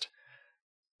unsurpassed,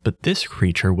 but this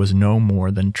creature was no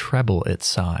more than treble its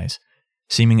size,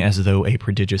 seeming as though a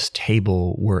prodigious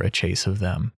table were a chase of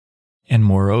them. And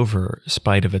moreover,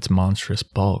 spite of its monstrous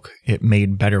bulk, it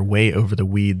made better way over the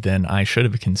weed than I should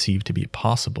have conceived to be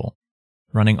possible,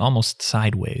 running almost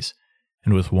sideways,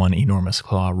 and with one enormous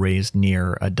claw raised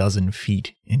near 12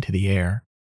 feet into the air.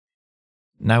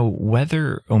 Now,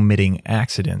 whether, omitting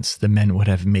accidents, the men would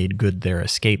have made good their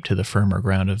escape to the firmer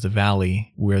ground of the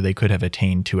valley, where they could have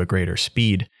attained to a greater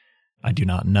speed, I do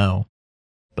not know.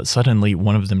 But suddenly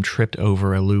one of them tripped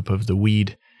over a loop of the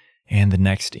weed, and the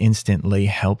next instant lay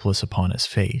helpless upon his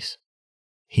face.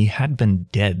 He had been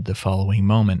dead the following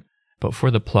moment, but for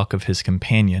the pluck of his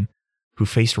companion, who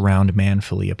faced round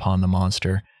manfully upon the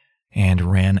monster,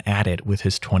 and ran at it with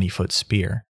his 20-foot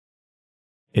spear.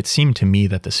 It seemed to me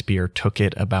that the spear took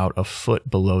it about a foot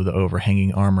below the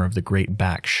overhanging armor of the great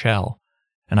back shell,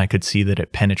 and I could see that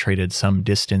it penetrated some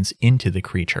distance into the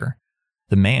creature,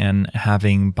 the man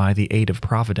having, by the aid of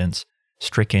Providence,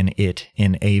 stricken it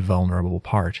in a vulnerable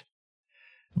part.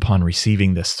 Upon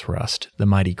receiving this thrust, the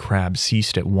mighty crab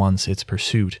ceased at once its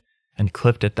pursuit, and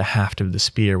clipped at the haft of the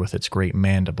spear with its great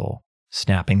mandible,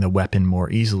 snapping the weapon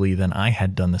more easily than I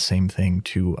had done the same thing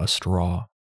to a straw.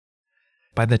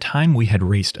 By the time we had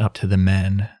raced up to the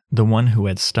men, the one who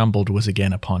had stumbled was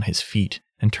again upon his feet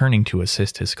and turning to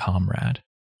assist his comrade.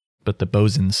 But the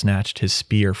boatswain snatched his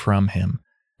spear from him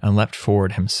and leapt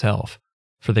forward himself,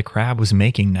 for the crab was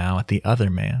making now at the other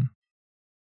man.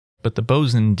 But the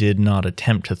boatswain did not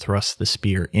attempt to thrust the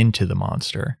spear into the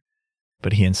monster,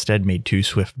 but he instead made 2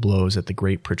 swift blows at the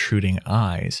great protruding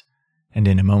eyes, and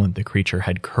in a moment the creature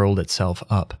had curled itself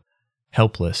up,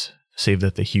 helpless, save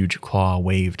that the huge claw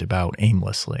waved about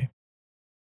aimlessly.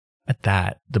 At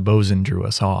that, the boatswain drew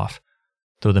us off,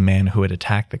 though the man who had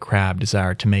attacked the crab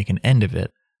desired to make an end of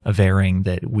it, averring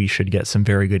that we should get some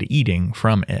very good eating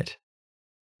from it.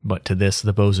 But to this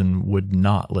the boatswain would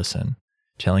not listen,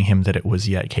 telling him that it was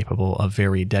yet capable of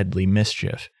very deadly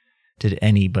mischief, did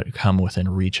any but come within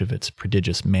reach of its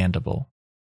prodigious mandible.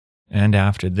 And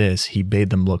after this he bade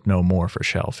them look no more for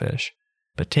shellfish,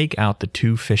 but take out the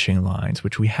 2 fishing lines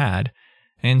which we had,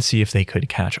 and see if they could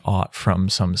catch aught from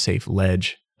some safe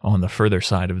ledge on the further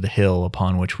side of the hill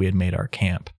upon which we had made our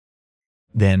camp.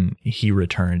 Then he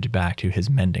returned back to his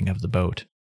mending of the boat.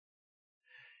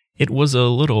 It was a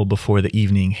little before the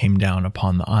evening came down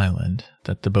upon the island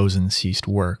that the boatswain ceased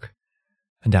work,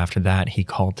 and after that he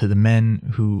called to the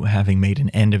men who, having made an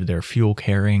end of their fuel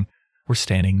carrying, were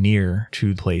standing near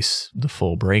to place the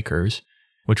full breakers,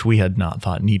 which we had not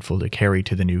thought needful to carry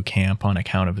to the new camp on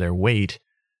account of their weight,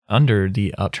 under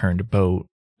the upturned boat,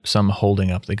 some holding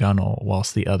up the gunwale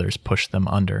whilst the others pushed them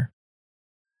under.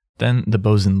 Then the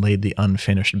boatswain laid the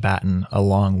unfinished batten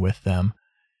along with them,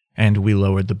 and we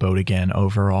lowered the boat again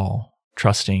over all,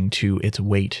 trusting to its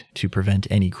weight to prevent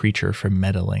any creature from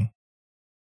meddling.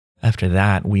 After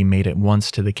that we made at once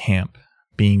to the camp,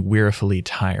 being wearifully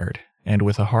tired, and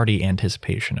with a hearty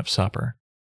anticipation of supper.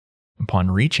 Upon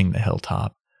reaching the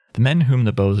hilltop, the men whom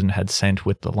the boatswain had sent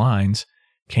with the lines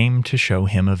came to show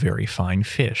him a very fine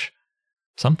fish,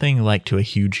 something like to a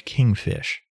huge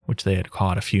kingfish, which they had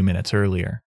caught a few minutes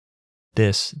earlier.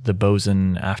 This, the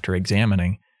boatswain, after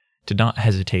examining, did not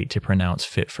hesitate to pronounce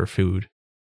fit for food,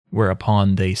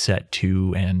 whereupon they set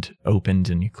to and opened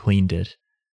and cleaned it.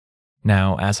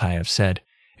 Now, as I have said,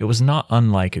 it was not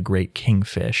unlike a great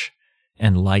kingfish,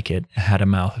 and like it had a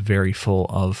mouth very full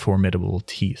of formidable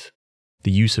teeth,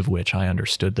 the use of which I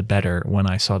understood the better when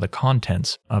I saw the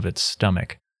contents of its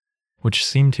stomach, which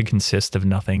seemed to consist of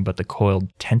nothing but the coiled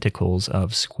tentacles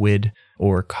of squid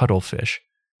or cuttlefish,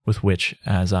 with which,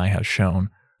 as I have shown,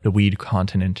 the weed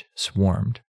continent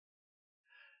swarmed.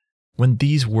 When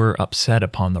these were upset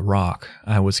upon the rock,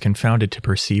 I was confounded to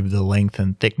perceive the length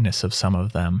and thickness of some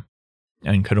of them,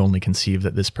 and could only conceive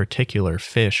that this particular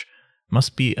fish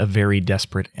must be a very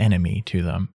desperate enemy to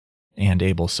them, and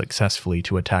able successfully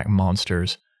to attack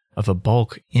monsters of a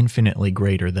bulk infinitely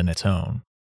greater than its own.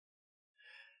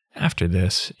 After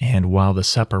this, and while the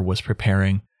supper was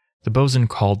preparing, the boatswain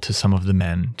called to some of the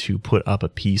men to put up a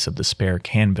piece of the spare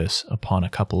canvas upon a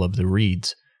couple of the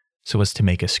reeds, so as to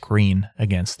make a screen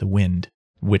against the wind,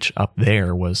 which up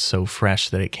there was so fresh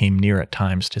that it came near at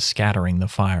times to scattering the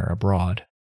fire abroad.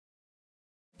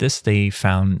 This they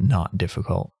found not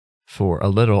difficult, for a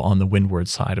little on the windward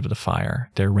side of the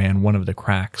fire there ran one of the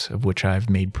cracks of which I have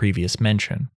made previous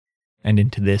mention, and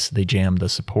into this they jammed the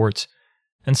supports,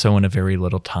 and so in a very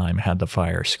little time had the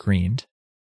fire screened.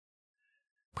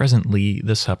 Presently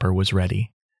the supper was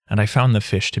ready, and I found the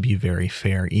fish to be very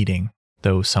fair eating,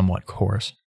 though somewhat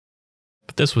coarse.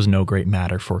 But this was no great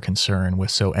matter for concern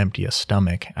with so empty a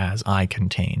stomach as I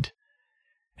contained,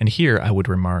 And here I would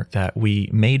remark that we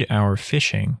made our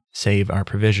fishing save our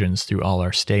provisions through all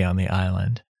our stay on the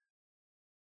island.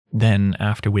 Then,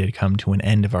 after we had come to an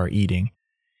end of our eating,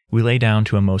 we lay down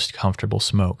to a most comfortable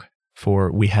smoke,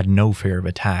 for we had no fear of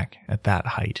attack at that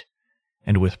height,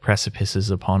 and with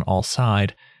precipices upon all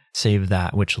sides, save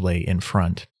that which lay in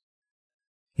front.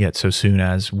 Yet so soon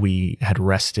as we had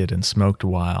rested and smoked a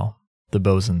while, the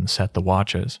boatswain set the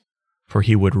watches, for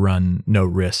he would run no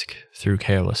risk through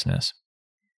carelessness.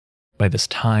 By this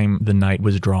time the night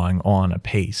was drawing on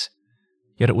apace,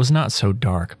 yet it was not so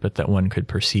dark but that one could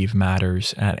perceive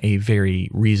matters at a very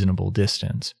reasonable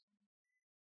distance.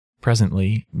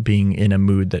 Presently, being in a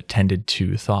mood that tended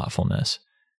to thoughtfulness,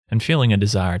 and feeling a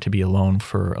desire to be alone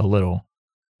for a little,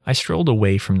 I strolled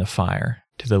away from the fire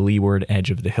to the leeward edge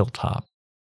of the hilltop.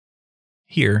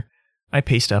 Here, I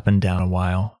paced up and down a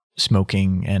while,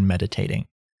 smoking and meditating.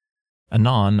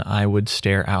 Anon, I would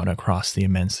stare out across the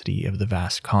immensity of the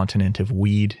vast continent of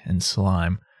weed and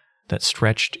slime that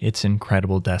stretched its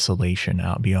incredible desolation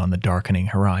out beyond the darkening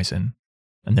horizon,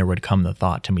 and there would come the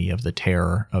thought to me of the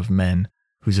terror of men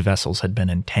whose vessels had been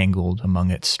entangled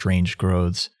among its strange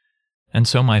growths, and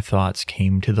so my thoughts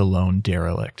came to the lone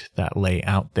derelict that lay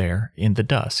out there in the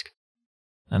dusk,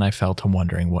 and I fell to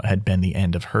wondering what had been the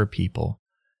end of her people,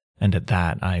 and at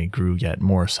that I grew yet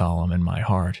more solemn in my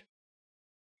heart.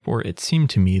 For it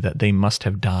seemed to me that they must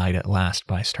have died at last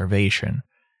by starvation,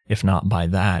 if not by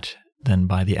that, then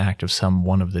by the act of some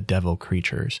one of the devil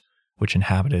creatures which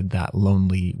inhabited that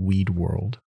lonely weed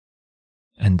world.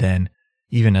 And then,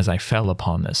 even as I fell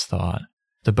upon this thought,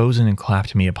 the boatswain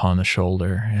clapped me upon the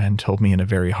shoulder and told me in a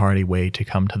very hearty way to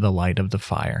come to the light of the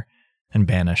fire and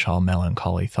banish all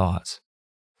melancholy thoughts,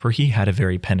 for he had a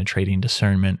very penetrating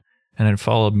discernment and had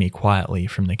followed me quietly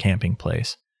from the camping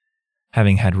place,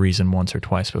 having had reason once or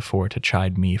twice before to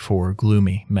chide me for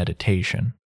gloomy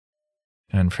meditation.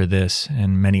 And for this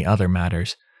and many other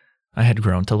matters, I had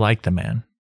grown to like the man,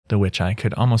 the which I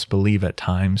could almost believe at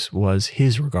times was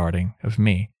his regarding of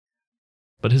me.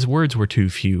 But his words were too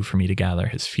few for me to gather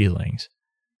his feelings,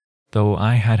 though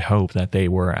I had hoped that they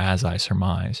were as I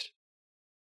surmised.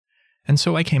 And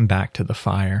so I came back to the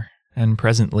fire, and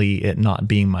presently, it not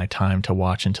being my time to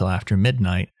watch until after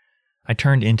midnight, I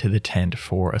turned into the tent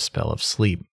for a spell of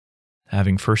sleep,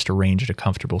 having first arranged a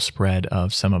comfortable spread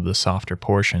of some of the softer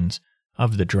portions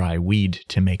of the dry weed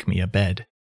to make me a bed.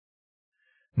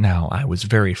 Now I was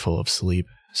very full of sleep,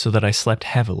 so that I slept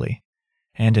heavily,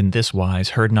 and in this wise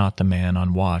heard not the man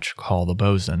on watch call the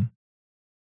boatswain.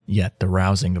 Yet the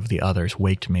rousing of the others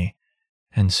waked me,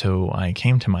 and so I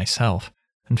came to myself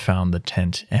and found the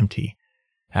tent empty,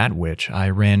 at which I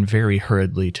ran very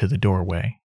hurriedly to the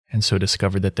doorway, and so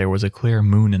discovered that there was a clear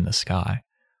moon in the sky,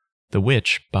 the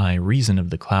which, by reason of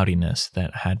the cloudiness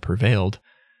that had prevailed,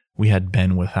 we had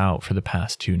been without for the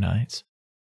past 2 nights.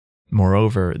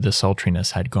 Moreover, the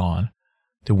sultriness had gone,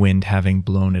 the wind having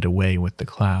blown it away with the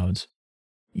clouds.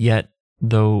 Yet,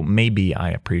 though maybe I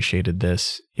appreciated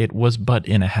this, it was but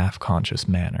in a half-conscious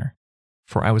manner,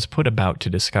 for I was put about to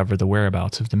discover the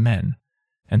whereabouts of the men,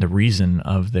 and the reason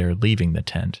of their leaving the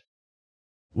tent.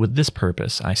 With this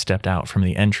purpose I stepped out from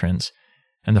the entrance,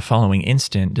 and the following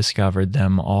instant discovered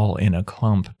them all in a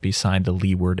clump beside the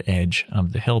leeward edge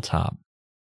of the hilltop.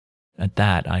 At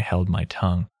that I held my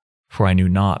tongue, for I knew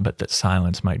not but that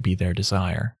silence might be their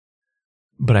desire.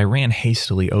 But I ran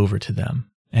hastily over to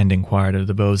them, and inquired of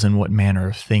the boatswain what manner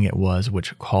of thing it was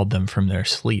which called them from their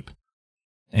sleep,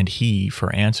 and he,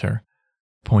 for answer,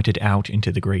 pointed out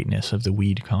into the greatness of the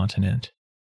weed continent.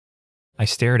 I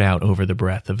stared out over the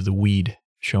breadth of the weed,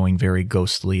 showing very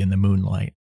ghostly in the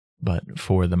moonlight, but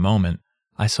for the moment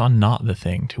I saw not the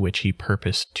thing to which he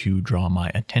purposed to draw my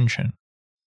attention.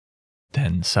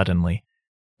 Then suddenly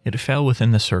it fell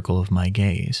within the circle of my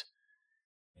gaze,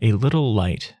 a little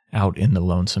light out in the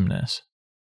lonesomeness.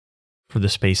 For the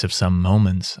space of some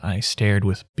moments I stared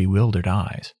with bewildered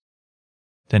eyes.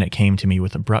 Then it came to me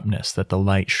with abruptness that the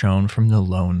light shone from the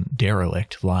lone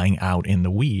derelict lying out in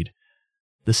the weed,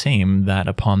 the same that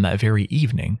upon that very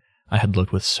evening I had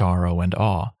looked with sorrow and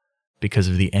awe, because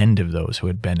of the end of those who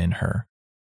had been in her.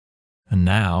 And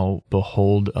now,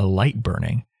 behold a light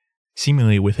burning,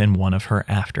 seemingly within one of her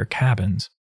after cabins,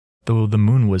 though the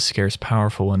moon was scarce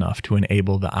powerful enough to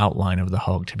enable the outline of the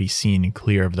hulk to be seen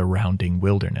clear of the rounding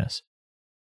wilderness.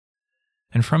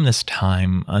 And from this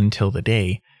time until the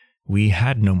day, we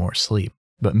had no more sleep,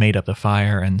 but made up the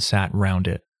fire and sat round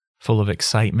it, full of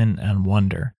excitement and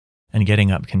wonder, and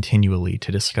getting up continually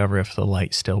to discover if the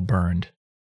light still burned.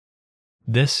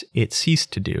 This it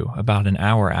ceased to do about an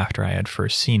hour after I had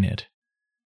first seen it,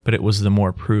 but it was the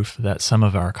more proof that some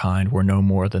of our kind were no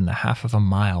more than the half of a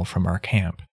mile from our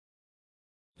camp.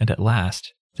 and at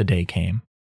last the day came.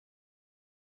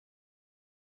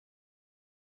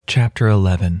 Chapter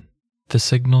 11. The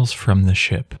Signals from the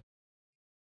Ship.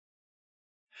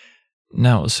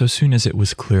 Now, so soon as it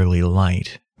was clearly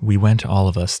light, we went all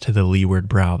of us to the leeward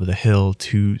brow of the hill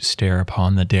to stare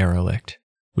upon the derelict,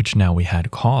 which now we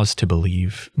had cause to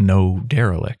believe no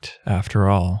derelict, after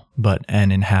all, but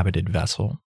an inhabited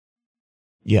vessel.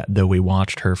 Yet though we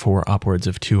watched her for upwards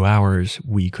of 2 hours,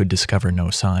 we could discover no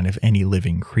sign of any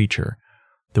living creature,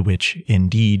 the which,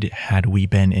 indeed, had we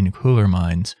been in cooler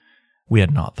minds, we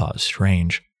had not thought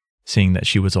strange, seeing that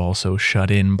she was also shut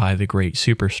in by the great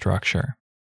superstructure.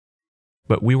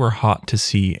 But we were hot to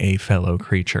see a fellow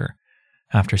creature,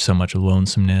 after so much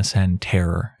lonesomeness and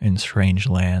terror in strange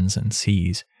lands and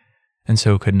seas, and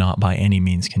so could not by any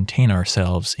means contain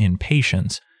ourselves in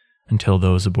patience until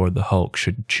those aboard the hulk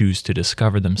should choose to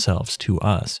discover themselves to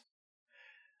us.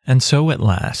 And so at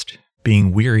last,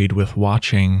 being wearied with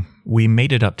watching, we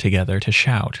made it up together to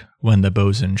shout when the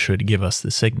boatswain should give us the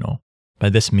signal, by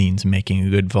this means making a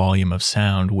good volume of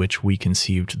sound which we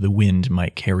conceived the wind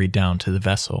might carry down to the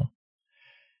vessel.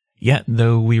 Yet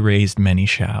though we raised many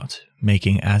shouts,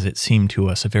 making as it seemed to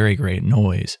us a very great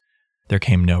noise, there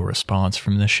came no response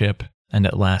from the ship, and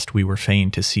at last we were fain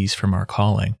to cease from our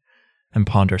calling, and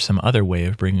ponder some other way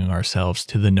of bringing ourselves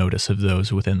to the notice of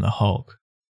those within the hulk.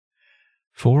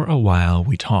 For a while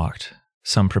we talked,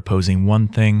 some proposing one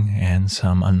thing and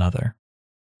some another,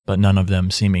 but none of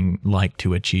them seeming like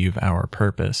to achieve our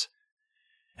purpose.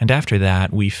 And after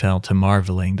that we fell to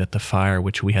marveling that the fire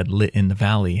which we had lit in the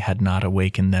valley had not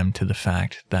awakened them to the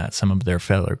fact that some of their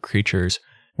fellow creatures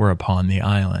were upon the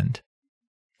island.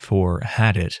 For,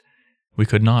 had it, we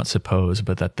could not suppose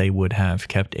but that they would have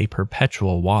kept a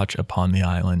perpetual watch upon the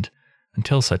island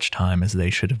until such time as they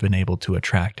should have been able to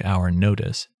attract our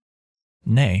notice.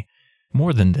 Nay,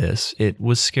 more than this, it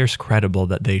was scarce credible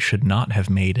that they should not have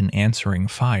made an answering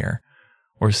fire,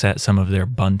 or set some of their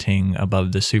bunting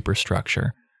above the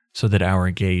superstructure, so that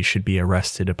our gaze should be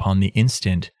arrested upon the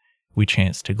instant we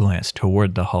chanced to glance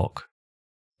toward the hulk.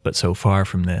 But so far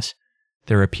from this,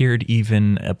 there appeared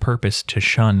even a purpose to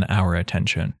shun our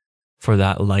attention, for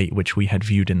that light which we had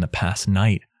viewed in the past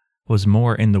night was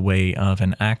more in the way of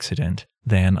an accident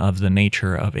than of the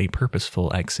nature of a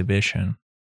purposeful exhibition.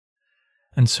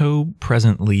 And so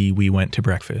presently we went to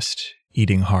breakfast,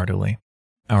 eating heartily,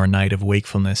 our night of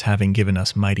wakefulness having given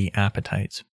us mighty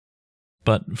appetites.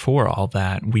 But for all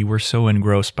that, we were so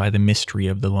engrossed by the mystery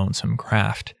of the lonesome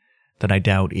craft that I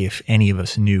doubt if any of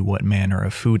us knew what manner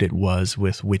of food it was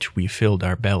with which we filled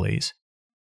our bellies.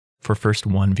 For first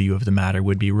one view of the matter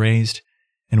would be raised,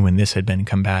 and when this had been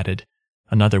combated,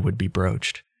 another would be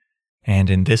broached. And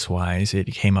in this wise it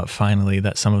came up finally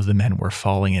that some of the men were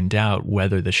falling in doubt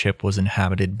whether the ship was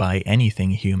inhabited by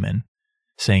anything human,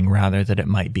 saying rather that it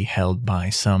might be held by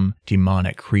some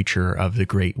demonic creature of the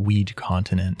great weed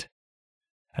continent.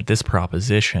 At this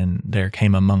proposition, there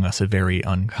came among us a very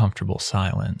uncomfortable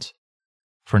silence,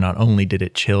 for not only did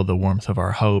it chill the warmth of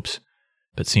our hopes,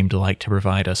 but seemed like to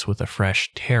provide us with a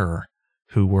fresh terror,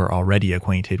 who were already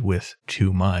acquainted with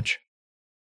too much.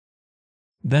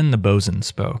 Then the boatswain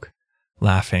spoke,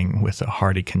 laughing with a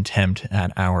hearty contempt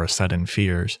at our sudden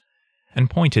fears, and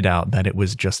pointed out that it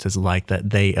was just as like that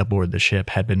they aboard the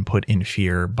ship had been put in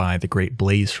fear by the great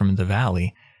blaze from the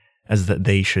valley, as that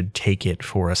they should take it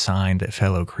for a sign that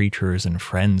fellow creatures and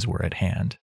friends were at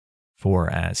hand. For,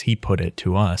 as he put it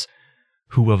to us,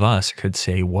 who of us could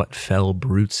say what fell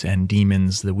brutes and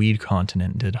demons the weed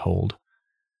continent did hold?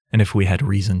 And if we had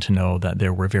reason to know that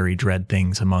there were very dread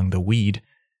things among the weed,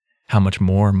 how much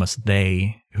more must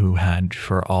they, who had,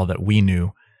 for all that we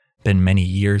knew, been many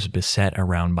years beset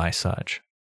around by such?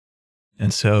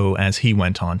 And so, as he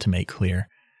went on to make clear,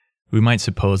 we might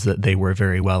suppose that they were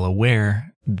very well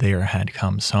aware there had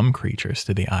come some creatures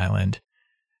to the island,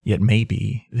 yet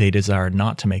maybe they desired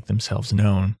not to make themselves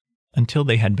known until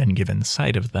they had been given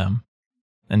sight of them,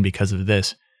 and because of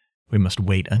this, we must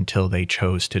wait until they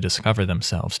chose to discover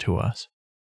themselves to us.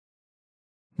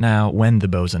 Now, when the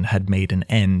boatswain had made an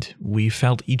end, we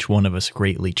felt each one of us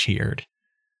greatly cheered,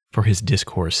 for his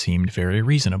discourse seemed very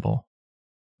reasonable.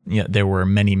 Yet there were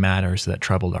many matters that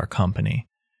troubled our company,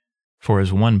 for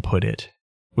as one put it,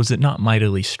 was it not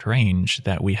mightily strange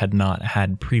that we had not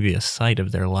had previous sight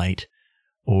of their light,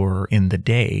 or in the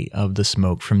day of the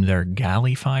smoke from their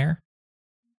galley fire?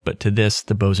 But to this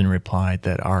the boatswain replied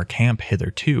that our camp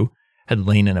hitherto had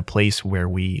lain in a place where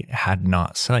we had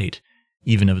not sight,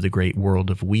 even of the great world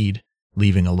of weed,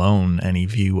 leaving alone any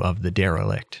view of the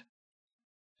derelict.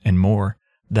 And more,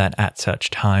 that at such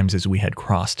times as we had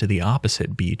crossed to the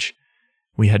opposite beach,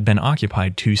 we had been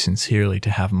occupied too sincerely to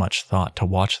have much thought to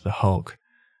watch the hulk,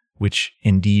 which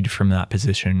indeed from that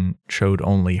position showed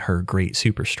only her great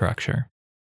superstructure.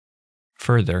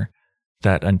 Further,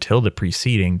 that until the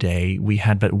preceding day we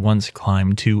had but once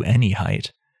climbed to any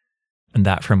height, and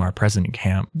that from our present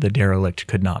camp the derelict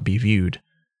could not be viewed,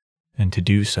 and to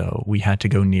do so we had to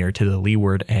go near to the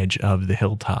leeward edge of the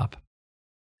hilltop.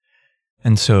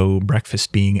 And so,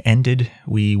 breakfast being ended,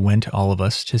 we went all of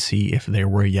us to see if there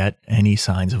were yet any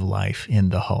signs of life in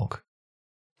the hulk.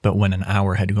 But when an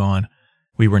hour had gone,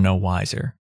 we were no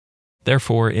wiser.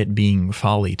 Therefore, it being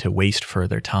folly to waste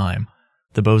further time,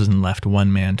 the boatswain left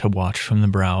one man to watch from the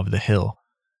brow of the hill,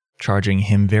 charging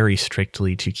him very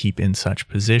strictly to keep in such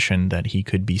position that he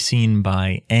could be seen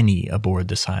by any aboard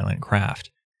the silent craft,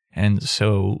 and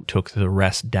so took the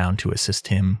rest down to assist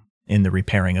him in the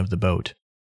repairing of the boat.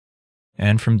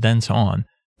 And from thence on,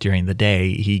 during the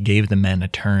day, he gave the men a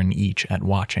turn each at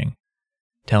watching,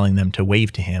 telling them to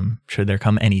wave to him should there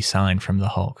come any sign from the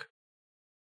hulk.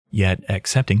 Yet,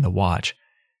 excepting the watch,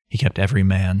 he kept every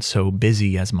man so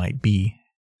busy as might be,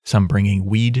 some bringing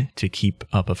weed to keep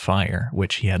up a fire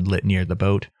which he had lit near the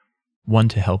boat, one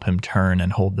to help him turn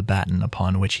and hold the batten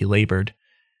upon which he labored,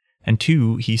 and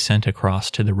two he sent across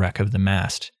to the wreck of the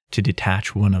mast to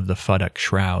detach one of the futtock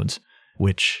shrouds,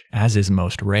 which, as is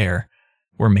most rare,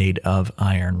 were made of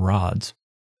iron rods.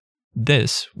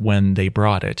 This, when they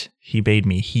brought it, he bade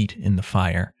me heat in the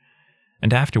fire,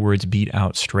 and afterwards beat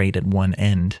out straight at one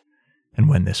end, and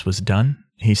when this was done,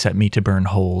 he set me to burn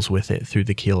holes with it through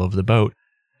the keel of the boat,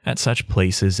 at such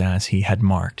places as he had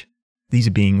marked, these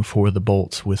being for the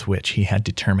bolts with which he had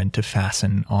determined to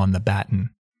fasten on the batten.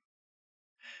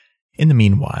 In the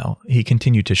meanwhile, he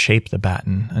continued to shape the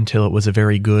batten until it was a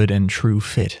very good and true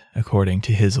fit according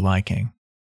to his liking.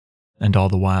 And all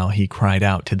the while he cried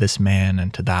out to this man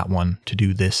and to that one to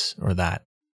do this or that,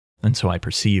 and so I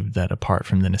perceived that apart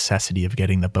from the necessity of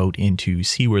getting the boat into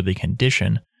seaworthy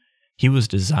condition, he was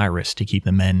desirous to keep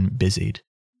the men busied,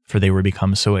 for they were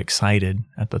become so excited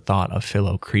at the thought of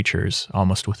fellow creatures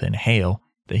almost within hail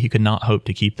that he could not hope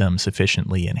to keep them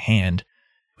sufficiently in hand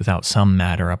without some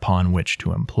matter upon which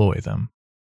to employ them.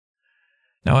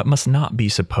 Now it must not be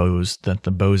supposed that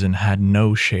the boatswain had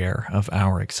no share of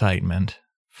our excitement,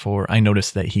 for I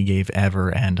noticed that he gave ever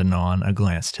and anon a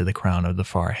glance to the crown of the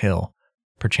far hill.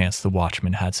 Perchance the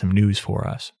watchman had some news for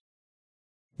us.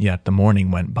 Yet the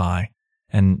morning went by,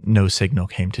 and no signal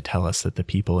came to tell us that the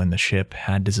people in the ship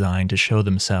had designed to show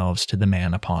themselves to the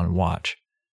man upon watch,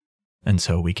 and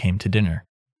so we came to dinner.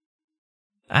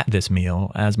 At this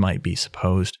meal, as might be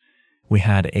supposed, we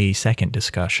had a second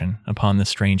discussion upon the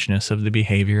strangeness of the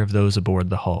behavior of those aboard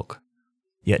the hulk,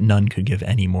 yet none could give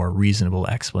any more reasonable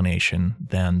explanation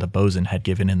than the boatswain had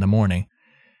given in the morning,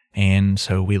 and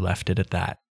so we left it at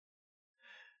that.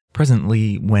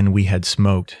 Presently, when we had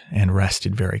smoked and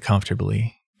rested very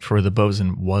comfortably, for the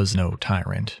boatswain was no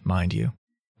tyrant, mind you,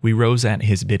 we rose at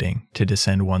his bidding to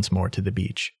descend once more to the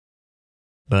beach.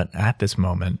 But at this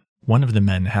moment, one of the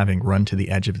men having run to the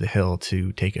edge of the hill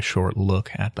to take a short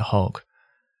look at the hulk,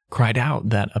 cried out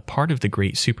that a part of the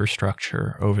great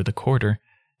superstructure over the quarter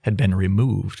had been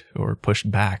removed or pushed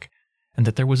back, and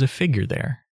that there was a figure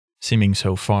there, seeming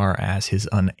so far as his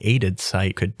unaided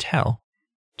sight could tell,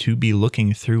 to be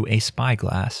looking through a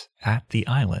spyglass at the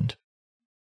island.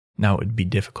 Now it would be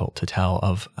difficult to tell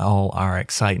of all our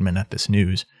excitement at this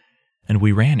news, and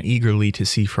we ran eagerly to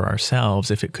see for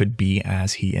ourselves if it could be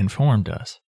as he informed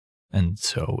us. And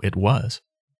so it was.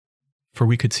 For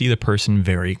we could see the person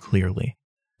very clearly,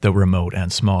 though remote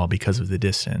and small because of the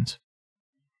distance.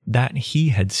 That he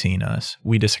had seen us,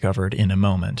 we discovered in a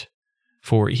moment,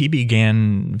 for he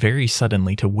began very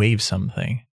suddenly to wave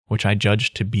something, which I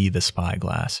judged to be the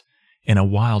spyglass, in a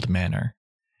wild manner,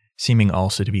 seeming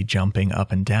also to be jumping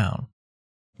up and down.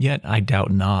 Yet I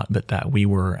doubt not but that we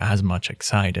were as much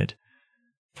excited,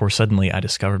 for suddenly I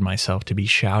discovered myself to be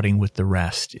shouting with the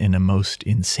rest in a most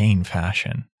insane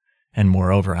fashion, and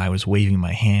moreover I was waving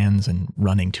my hands and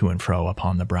running to and fro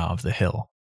upon the brow of the hill.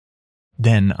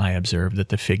 Then I observed that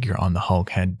the figure on the hulk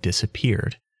had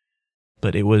disappeared,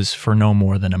 but it was for no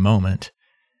more than a moment,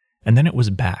 and then it was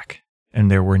back, and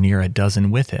there were near a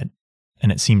dozen with it,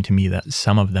 and it seemed to me that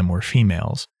some of them were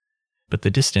females, but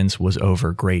the distance was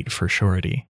over great for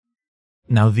surety.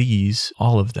 Now these,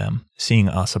 all of them, seeing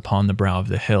us upon the brow of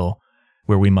the hill,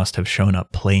 where we must have shown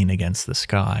up plain against the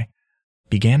sky,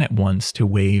 began at once to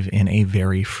wave in a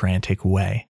very frantic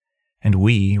way, and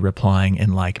we, replying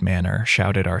in like manner,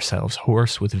 shouted ourselves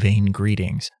hoarse with vain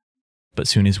greetings. But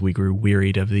soon as we grew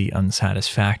wearied of the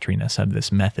unsatisfactoriness of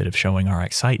this method of showing our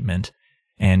excitement,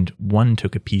 and one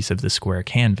took a piece of the square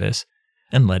canvas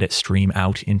and let it stream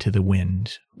out into the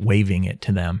wind, waving it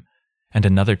to them, and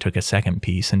another took a second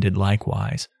piece and did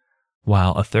likewise,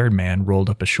 while a third man rolled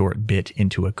up a short bit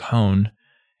into a cone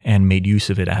and made use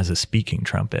of it as a speaking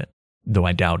trumpet, though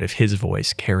I doubt if his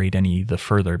voice carried any the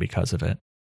further because of it.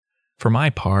 For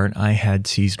my part, I had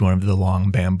seized one of the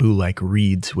long bamboo-like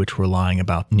reeds which were lying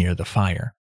about near the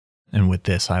fire, and with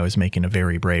this I was making a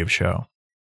very brave show.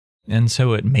 And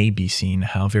so it may be seen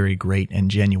how very great and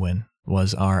genuine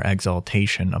was our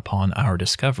exultation upon our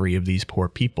discovery of these poor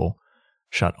people,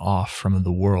 shut off from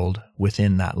the world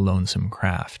within that lonesome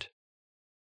craft.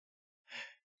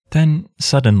 Then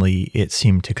suddenly it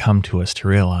seemed to come to us to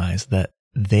realize that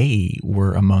they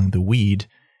were among the weed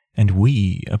and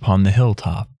we upon the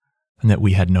hilltop, and that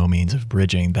we had no means of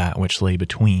bridging that which lay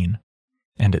between.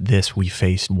 And at this we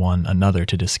faced one another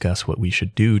to discuss what we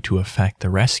should do to effect the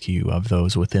rescue of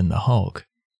those within the hulk.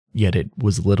 Yet it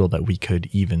was little that we could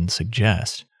even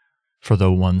suggest, for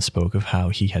though one spoke of how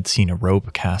he had seen a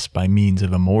rope cast by means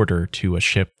of a mortar to a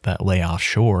ship that lay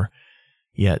offshore,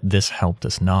 yet this helped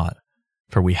us not,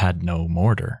 for we had no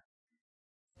mortar.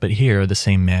 But here the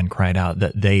same man cried out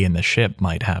that they in the ship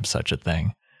might have such a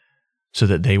thing, so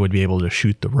that they would be able to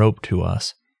shoot the rope to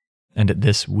us, and at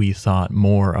this we thought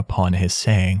more upon his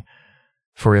saying,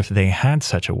 for if they had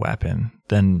such a weapon,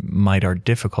 then might our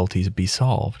difficulties be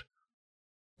solved.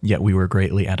 Yet we were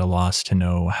greatly at a loss to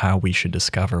know how we should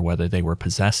discover whether they were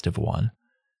possessed of one,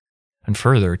 and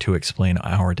further to explain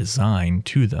our design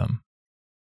to them.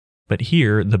 But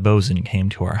here the boatswain came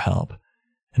to our help,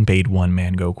 and bade one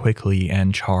man go quickly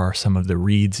and char some of the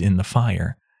reeds in the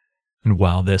fire, and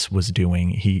while this was doing,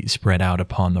 he spread out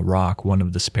upon the rock one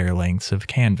of the spare lengths of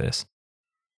canvas.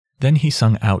 Then he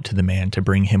sung out to the man to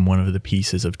bring him one of the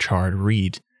pieces of charred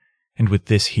reed, and with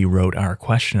this he wrote our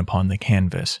question upon the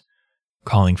canvas,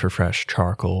 calling for fresh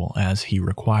charcoal as he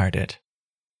required it.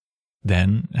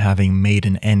 Then, having made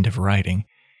an end of writing,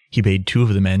 he bade two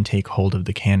of the men take hold of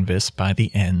the canvas by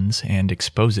the ends and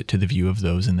expose it to the view of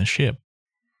those in the ship,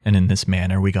 and in this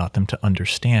manner we got them to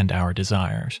understand our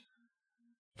desires.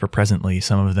 For presently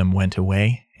some of them went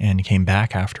away and came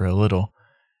back after a little,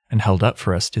 and held up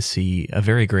for us to see a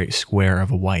very great square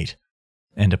of a white,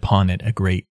 and upon it a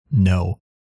great No.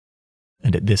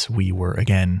 And at this we were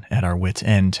again at our wits'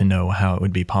 end to know how it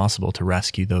would be possible to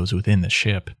rescue those within the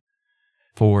ship.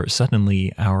 For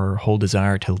suddenly our whole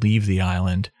desire to leave the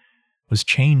island was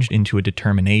changed into a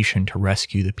determination to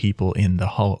rescue the people in the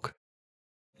hulk.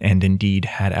 And indeed,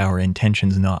 had our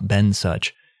intentions not been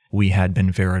such, we had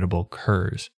been veritable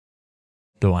curs.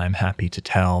 Though I am happy to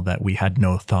tell that we had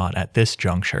no thought at this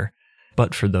juncture,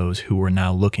 but for those who were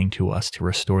now looking to us to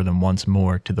restore them once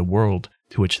more to the world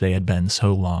to which they had been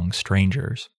so long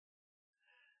strangers.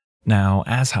 Now,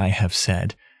 as I have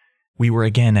said, we were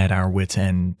again at our wits'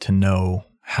 end to know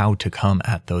how to come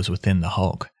at those within the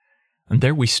hulk, and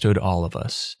there we stood all of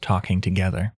us, talking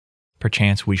together.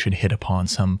 Perchance we should hit upon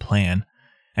some plan,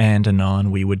 and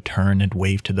anon we would turn and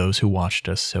wave to those who watched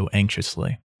us so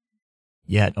anxiously.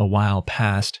 Yet a while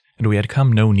passed, and we had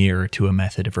come no nearer to a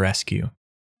method of rescue.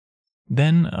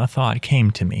 Then a thought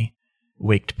came to me,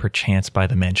 waked perchance by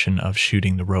the mention of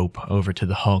shooting the rope over to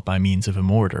the hulk by means of a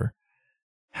mortar,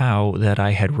 how that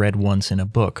I had read once in a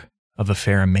book of a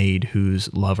fair maid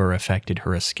whose lover effected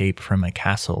her escape from a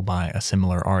castle by a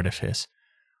similar artifice,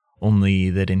 only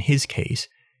that in his case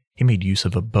he made use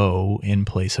of a bow in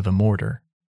place of a mortar,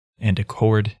 and a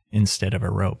cord instead of a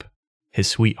rope, his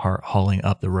sweetheart hauling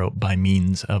up the rope by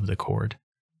means of the cord.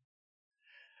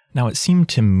 Now it seemed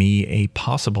to me a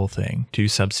possible thing to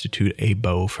substitute a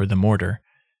bow for the mortar,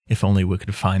 if only we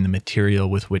could find the material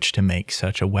with which to make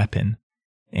such a weapon,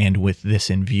 and with this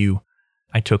in view,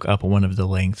 I took up one of the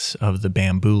lengths of the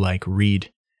bamboo-like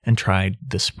reed and tried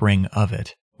the spring of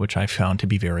it, which I found to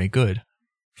be very good,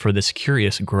 for this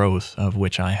curious growth of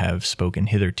which I have spoken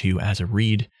hitherto as a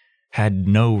reed had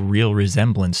no real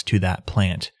resemblance to that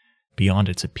plant, beyond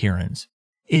its appearance,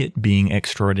 it being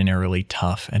extraordinarily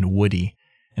tough and woody,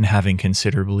 and having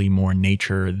considerably more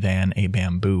nature than a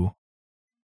bamboo.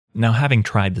 Now having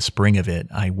tried the spring of it,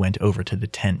 I went over to the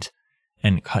tent,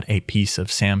 and cut a piece of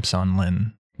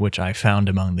samsonlin, which I found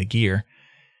among the gear,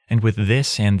 and with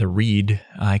this and the reed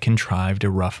I contrived a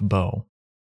rough bow.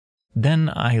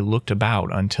 Then I looked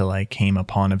about until I came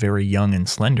upon a very young and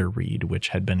slender reed which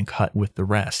had been cut with the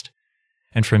rest,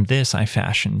 and from this I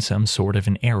fashioned some sort of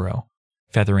an arrow,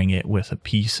 feathering it with a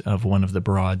piece of one of the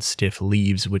broad stiff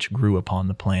leaves which grew upon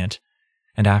the plant,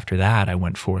 and after that I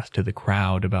went forth to the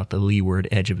crowd about the leeward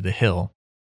edge of the hill.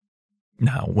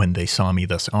 Now when they saw me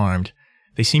thus armed,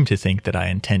 they seemed to think that I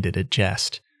intended a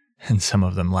jest, and some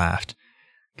of them laughed,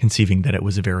 conceiving that it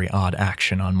was a very odd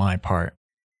action on my part.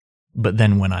 But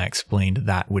then when I explained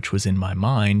that which was in my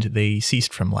mind, they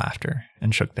ceased from laughter,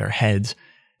 and shook their heads,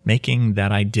 making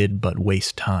that I did but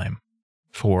waste time.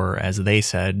 For, as they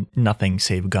said, nothing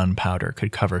save gunpowder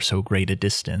could cover so great a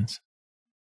distance.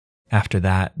 After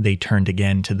that, they turned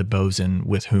again to the boatswain,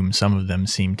 with whom some of them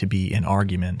seemed to be in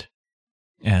argument.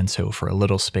 And so for a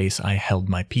little space I held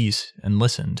my peace and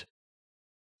listened.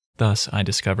 Thus I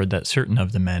discovered that certain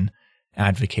of the men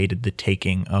advocated the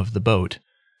taking of the boat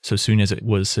so soon as it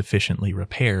was sufficiently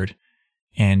repaired,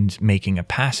 and making a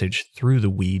passage through the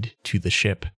weed to the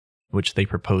ship, which they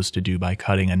proposed to do by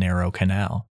cutting a narrow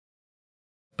canal.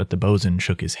 But the boatswain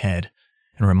shook his head,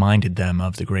 and reminded them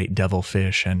of the great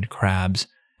devilfish and crabs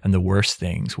and the worse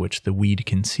things which the weed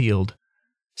concealed,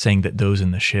 saying that those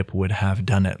in the ship would have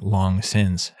done it long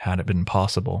since had it been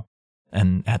possible,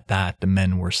 and at that the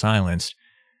men were silenced,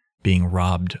 being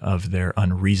robbed of their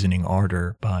unreasoning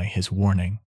ardor by his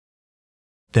warning.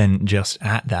 Then just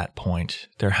at that point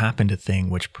there happened a thing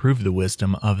which proved the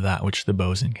wisdom of that which the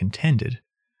boatswain contended.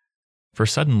 For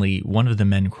suddenly one of the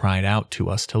men cried out to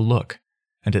us to look,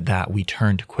 and at that we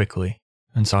turned quickly,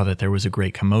 and saw that there was a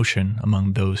great commotion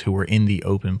among those who were in the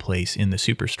open place in the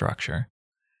superstructure.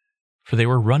 For they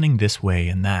were running this way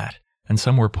and that, and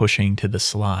some were pushing to the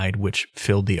slide which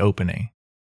filled the opening.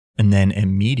 And then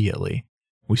immediately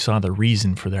we saw the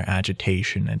reason for their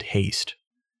agitation and haste,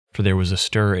 for there was a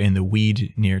stir in the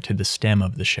weed near to the stem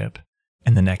of the ship,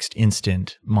 and the next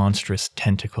instant monstrous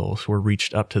tentacles were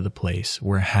reached up to the place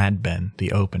where had been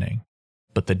the opening,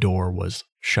 but the door was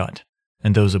shut,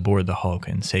 and those aboard the hulk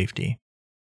in safety.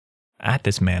 At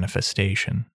this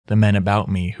manifestation, the men about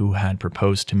me who had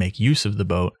proposed to make use of the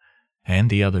boat, and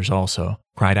the others also,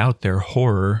 cried out their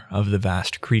horror of the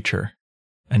vast creature,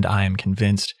 and I am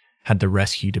convinced, had the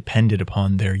rescue depended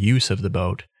upon their use of the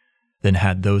boat, then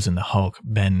had those in the hulk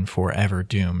been forever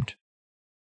doomed.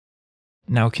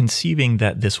 Now, conceiving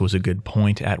that this was a good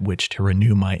point at which to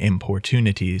renew my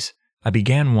importunities, I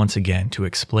began once again to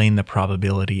explain the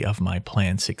probability of my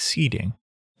plan succeeding,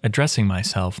 addressing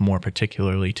myself more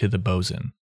particularly to the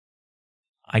boatswain.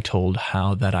 I told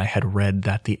how that I had read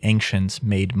that the ancients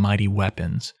made mighty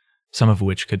weapons, some of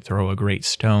which could throw a great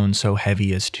stone so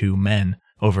heavy as 2 men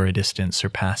over a distance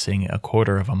surpassing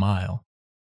 1/4 of a mile.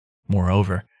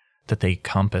 Moreover, that they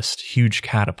compassed huge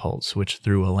catapults which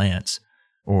threw a lance,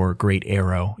 or great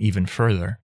arrow, even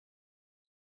further.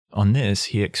 On this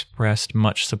he expressed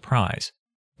much surprise,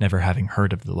 never having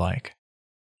heard of the like,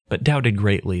 but doubted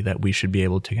greatly that we should be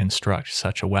able to construct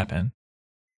such a weapon.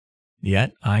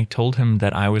 Yet I told him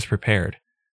that I was prepared,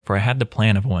 for I had the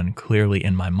plan of one clearly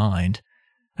in my mind,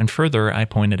 and further I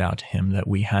pointed out to him that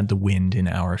we had the wind in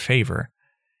our favor,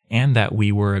 and that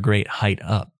we were a great height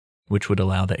up, which would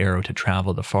allow the arrow to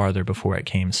travel the farther before it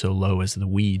came so low as the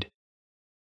weed.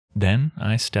 Then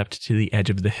I stepped to the edge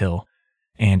of the hill,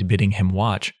 and bidding him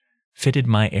watch, fitted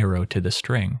my arrow to the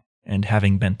string, and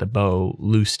having bent the bow,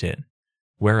 loosed it,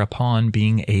 whereupon,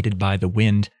 being aided by the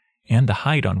wind and the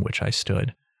height on which I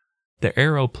stood, the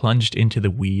arrow plunged into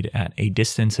the weed at a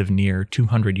distance of near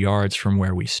 200 yards from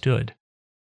where we stood,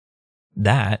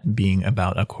 that being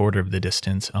about 1/4 of the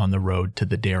distance on the road to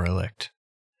the derelict.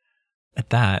 At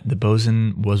that, the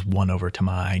boatswain was won over to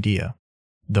my idea,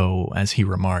 though, as he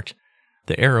remarked,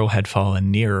 the arrow had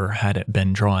fallen nearer had it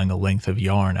been drawing a length of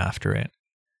yarn after it,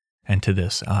 and to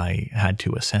this I had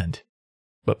to assent,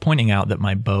 but pointing out that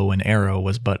my bow and arrow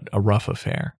was but a rough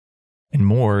affair, and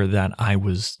more that I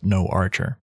was no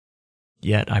archer.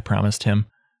 Yet I promised him,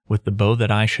 with the bow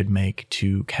that I should make,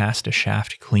 to cast a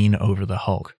shaft clean over the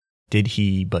hulk, did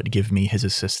he but give me his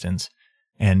assistance,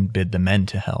 and bid the men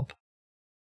to help.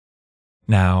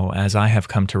 Now, as I have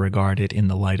come to regard it in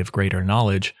the light of greater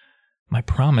knowledge, my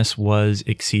promise was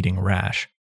exceeding rash,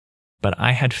 but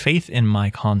I had faith in my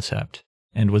concept,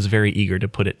 and was very eager to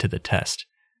put it to the test,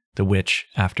 the which,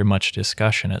 after much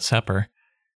discussion at supper,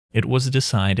 it was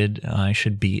decided I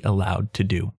should be allowed to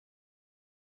do.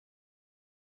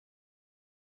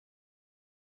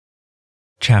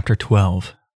 Chapter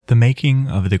 12. The Making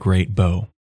of the Great Bow.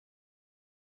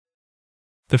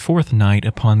 The 4th night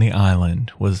upon the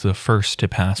island was the first to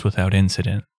pass without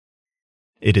incident.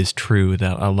 It is true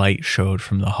that a light showed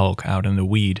from the hulk out in the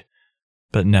weed,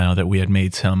 but now that we had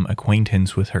made some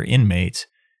acquaintance with her inmates,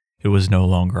 it was no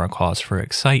longer a cause for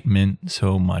excitement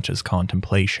so much as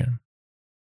contemplation.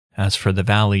 As for the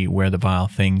valley where the vile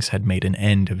things had made an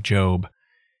end of Job,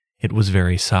 it was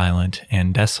very silent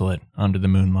and desolate under the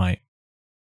moonlight,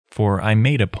 for I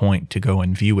made a point to go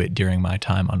and view it during my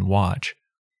time on watch.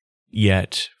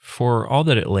 Yet, for all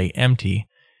that it lay empty,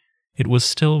 it was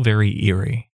still very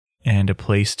eerie, and a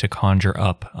place to conjure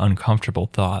up uncomfortable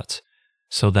thoughts,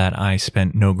 so that I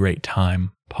spent no great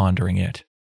time pondering it.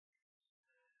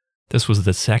 This was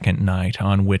the second night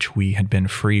on which we had been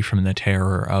free from the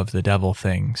terror of the devil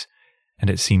things, and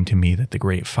it seemed to me that the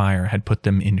great fire had put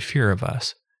them in fear of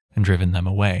us and driven them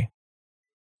away.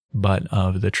 But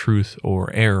of the truth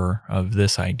or error of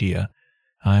this idea,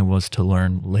 I was to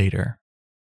learn later.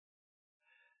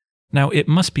 Now, it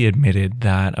must be admitted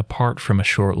that apart from a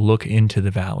short look into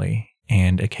the valley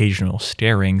and occasional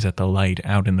starings at the light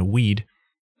out in the weed,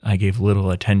 I gave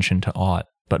little attention to aught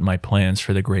but my plans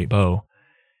for the great bow,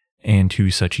 and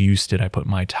to such use did I put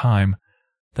my time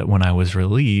that when I was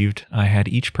relieved, I had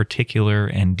each particular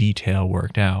and detail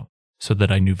worked out, so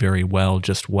that I knew very well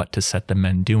just what to set the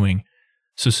men doing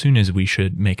so soon as we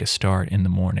should make a start in the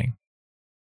morning.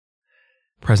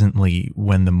 Presently,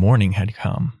 when the morning had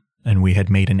come, and we had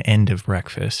made an end of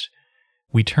breakfast,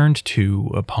 we turned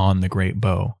to upon the great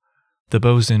bow, the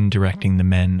boatswain directing the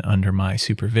men under my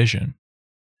supervision.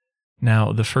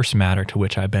 Now, the first matter to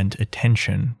which I bent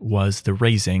attention was the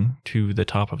raising, to the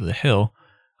top of the hill,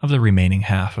 of the remaining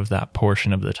half of that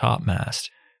portion of the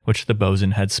topmast, which the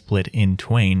boatswain had split in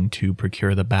twain to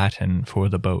procure the batten for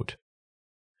the boat.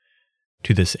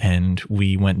 To this end,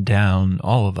 we went down,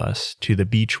 all of us, to the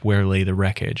beach where lay the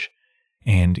wreckage,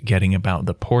 and getting about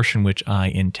the portion which I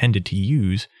intended to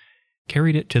use,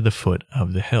 carried it to the foot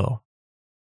of the hill.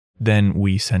 Then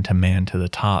we sent a man to the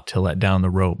top to let down the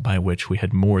rope by which we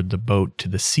had moored the boat to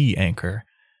the sea anchor,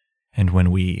 and when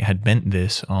we had bent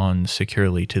this on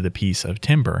securely to the piece of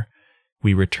timber,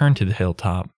 we returned to the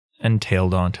hilltop and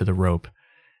tailed on to the rope,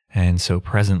 and so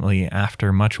presently,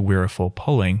 after much weariful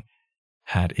pulling,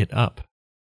 had it up.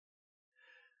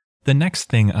 The next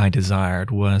thing I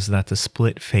desired was that the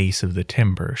split face of the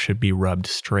timber should be rubbed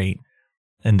straight,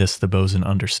 and this the boatswain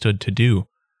understood to do,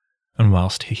 and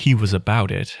whilst he was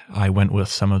about it, I went with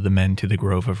some of the men to the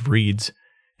grove of reeds,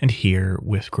 and here,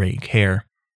 with great care,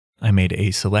 I made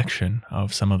a selection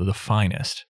of some of the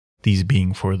finest, these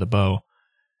being for the bow,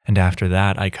 and after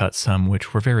that I cut some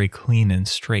which were very clean and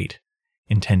straight,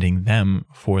 intending them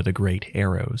for the great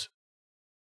arrows.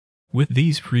 With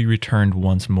these we returned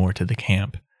once more to the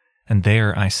camp, and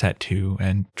there I set to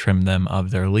and trimmed them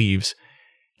of their leaves,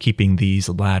 keeping these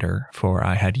latter, for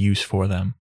I had use for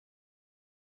them.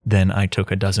 Then I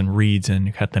took a dozen reeds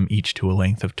and cut them each to a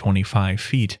length of 25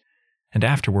 feet, and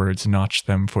afterwards notched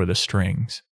them for the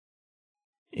strings.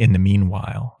 In the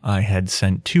meanwhile, I had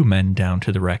sent 2 men down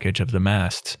to the wreckage of the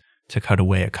masts to cut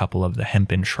away a couple of the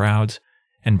hempen shrouds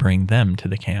and bring them to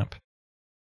the camp.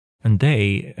 And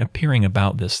they, appearing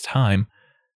about this time,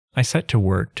 I set to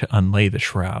work to unlay the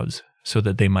shrouds, so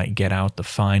that they might get out the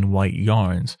fine white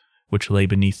yarns which lay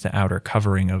beneath the outer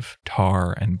covering of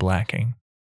tar and blacking.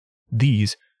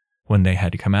 These, when they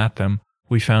had come at them,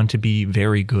 we found to be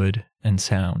very good and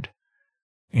sound.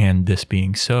 And this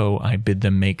being so, I bid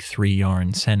them make 3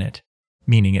 yarn sennet,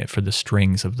 meaning it for the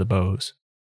strings of the bows.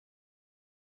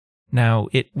 Now,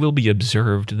 it will be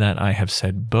observed that I have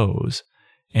said bows,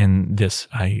 and this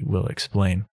I will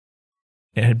explain.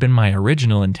 It had been my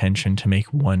original intention to make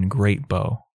one great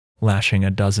bow, lashing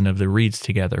a dozen of the reeds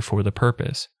together for the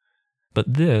purpose.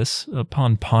 But this,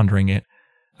 upon pondering it,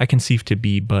 I conceived to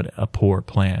be but a poor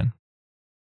plan,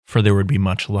 for there would be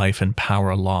much life and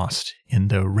power lost in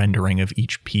the rendering of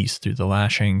each piece through the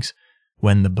lashings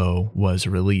when the bow was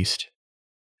released.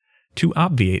 To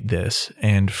obviate this,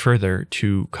 and further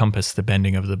to compass the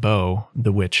bending of the bow,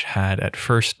 the which had at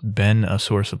first been a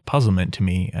source of puzzlement to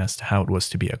me as to how it was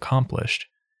to be accomplished,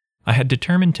 I had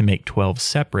determined to make 12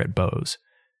 separate bows,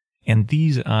 and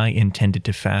these I intended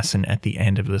to fasten at the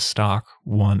end of the stock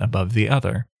one above the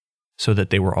other, so that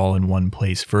they were all in one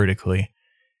place vertically,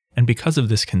 and because of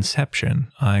this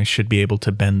conception, I should be able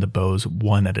to bend the bows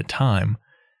one at a time,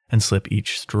 and slip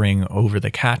each string over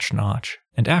the catch notch,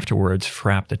 and afterwards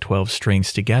frap the 12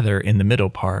 strings together in the middle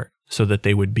part, so that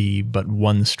they would be but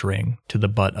one string to the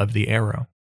butt of the arrow.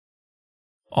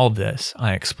 All this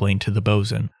I explained to the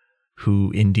boatswain,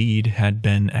 who indeed had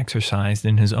been exercised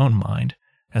in his own mind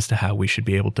as to how we should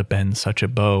be able to bend such a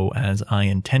bow as I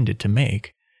intended to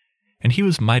make, and he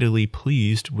was mightily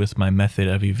pleased with my method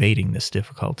of evading this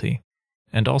difficulty,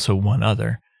 and also one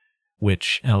other,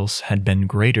 which else had been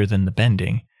greater than the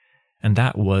bending, and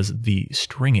that was the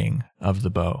stringing of the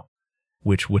bow,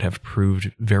 which would have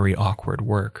proved very awkward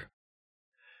work.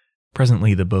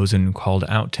 Presently the boatswain called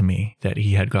out to me that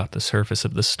he had got the surface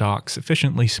of the stock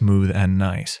sufficiently smooth and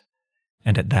nice,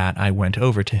 and at that I went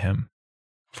over to him,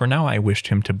 for now I wished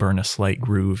him to burn a slight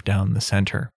groove down the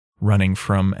center, running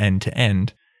from end to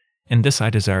end, and this I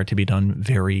desired to be done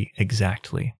very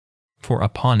exactly, for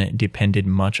upon it depended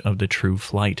much of the true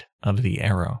flight of the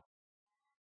arrow.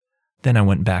 Then I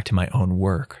went back to my own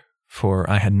work, for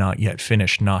I had not yet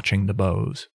finished notching the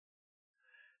bows.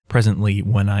 Presently,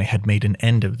 when I had made an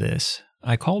end of this,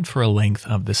 I called for a length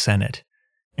of the Senate,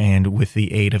 and with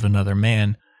the aid of another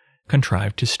man,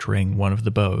 contrived to string one of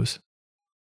the bows.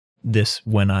 This,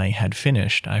 when I had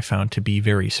finished, I found to be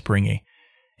very springy,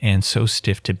 and so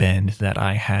stiff to bend that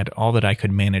I had all that I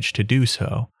could manage to do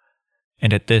so,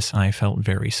 and at this I felt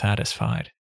very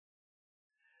satisfied.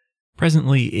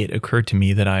 Presently it occurred to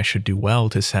me that I should do well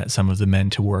to set some of the men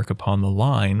to work upon the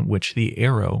line which the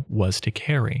arrow was to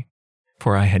carry,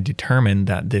 for I had determined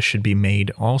that this should be made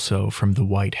also from the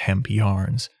white hemp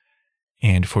yarns,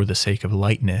 and for the sake of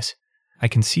lightness, I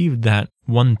conceived that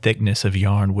one thickness of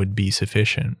yarn would be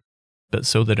sufficient, but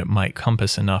so that it might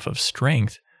compass enough of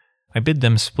strength, I bid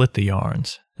them split the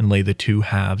yarns and lay the two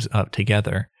halves up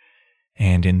together,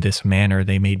 and in this manner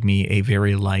they made me a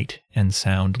very light and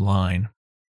sound line,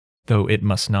 though it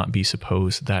must not be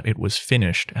supposed that it was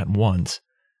finished at once,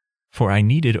 for I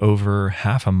needed over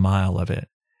 1/2 mile of it,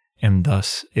 and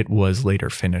thus it was later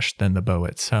finished than the bow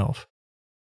itself.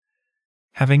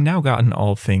 Having now gotten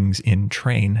all things in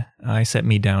train, I set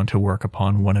me down to work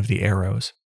upon one of the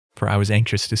arrows, for I was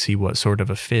anxious to see what sort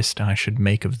of a fist I should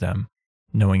make of them,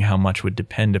 knowing how much would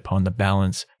depend upon the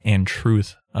balance and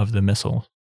truth of the missile.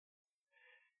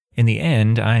 In the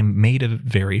end, I made a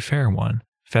very fair one,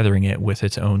 feathering it with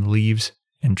its own leaves,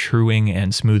 and truing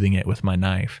and smoothing it with my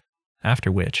knife,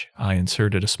 after which I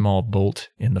inserted a small bolt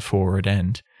in the forward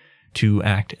end, to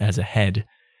act as a head,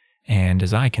 and,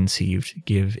 as I conceived,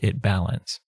 give it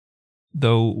balance.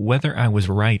 Though whether I was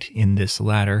right in this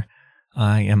latter,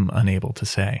 I am unable to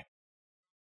say.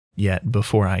 Yet,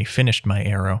 before I finished my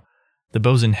arrow, the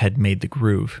boatswain had made the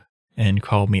groove, and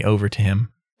called me over to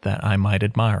him that I might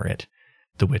admire it,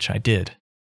 the which I did,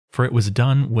 for it was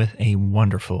done with a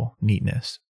wonderful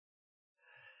neatness.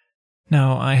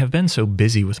 Now, I have been so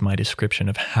busy with my description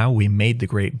of how we made the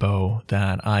great bow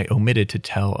that I omitted to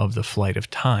tell of the flight of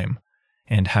time,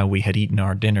 and how we had eaten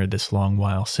our dinner this long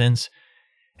while since,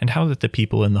 and how that the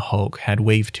people in the hulk had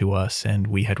waved to us and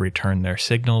we had returned their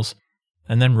signals,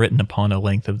 and then written upon a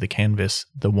length of the canvas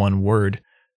the one word,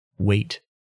 "Wait."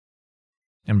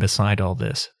 And beside all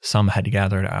this, some had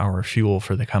gathered our fuel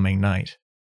for the coming night.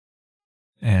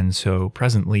 And so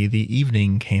presently the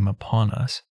evening came upon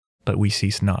us, but we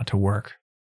ceased not to work,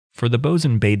 for the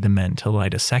boatswain bade the men to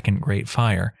light a second great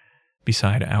fire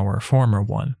beside our former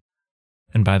one,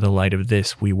 and by the light of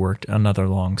this we worked another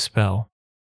long spell,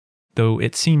 though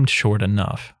it seemed short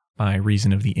enough by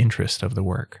reason of the interest of the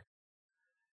work.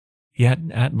 Yet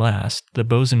at last the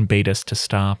boatswain bade us to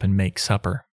stop and make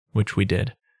supper, which we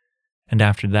did, and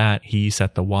after that he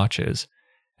set the watches,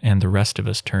 and the rest of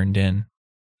us turned in,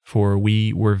 for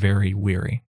we were very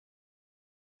weary.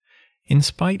 In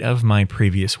spite of my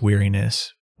previous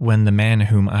weariness, when the man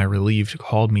whom I relieved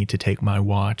called me to take my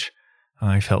watch,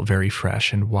 I felt very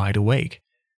fresh and wide awake,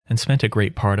 and spent a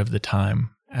great part of the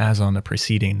time, as on the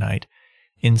preceding night,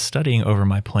 in studying over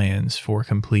my plans for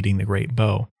completing the great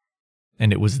bow,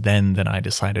 and it was then that I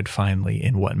decided finally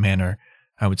in what manner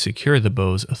I would secure the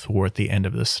bows athwart the end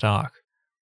of the stock,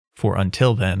 for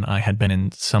until then I had been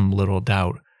in some little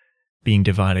doubt, being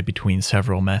divided between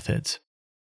several methods.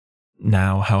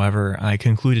 Now, however, I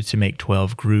concluded to make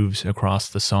 12 grooves across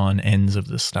the sawn ends of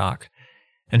the stock,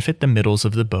 and fit the middles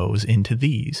of the bows into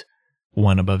these,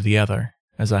 one above the other,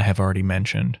 as I have already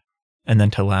mentioned, and then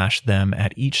to lash them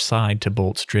at each side to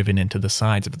bolts driven into the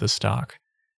sides of the stock.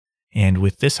 And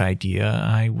with this idea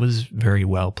I was very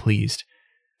well pleased,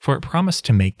 for it promised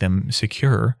to make them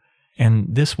secure, and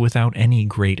this without any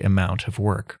great amount of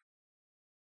work.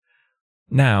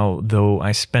 Now, though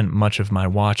I spent much of my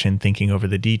watch in thinking over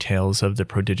the details of the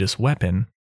prodigious weapon,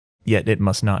 yet it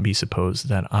must not be supposed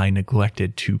that I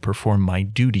neglected to perform my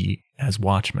duty as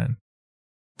watchman,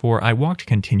 for I walked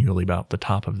continually about the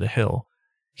top of the hill,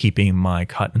 keeping my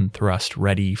cut and thrust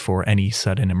ready for any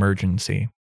sudden emergency.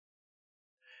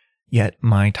 Yet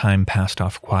my time passed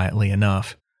off quietly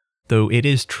enough, though it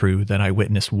is true that I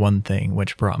witnessed one thing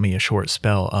which brought me a short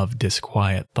spell of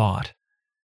disquiet thought.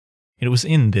 It was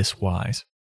in this wise.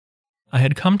 I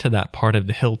had come to that part of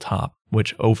the hilltop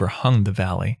which overhung the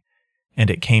valley,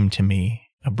 and it came to me,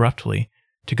 abruptly,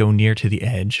 to go near to the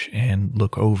edge and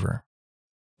look over.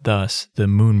 Thus, the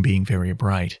moon being very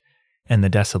bright, and the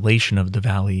desolation of the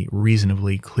valley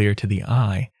reasonably clear to the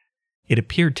eye, it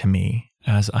appeared to me,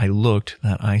 as I looked,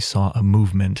 that I saw a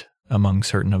movement among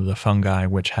certain of the fungi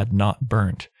which had not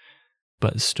burnt,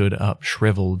 but stood up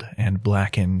shriveled and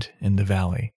blackened in the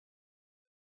valley.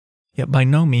 Yet by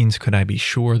no means could I be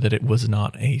sure that it was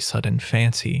not a sudden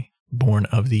fancy, born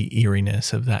of the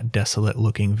eeriness of that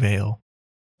desolate-looking vale,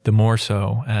 the more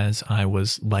so as I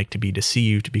was like to be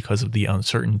deceived because of the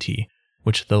uncertainty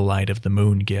which the light of the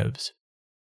moon gives.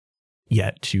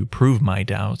 Yet, to prove my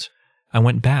doubts, I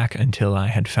went back until I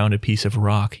had found a piece of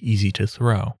rock easy to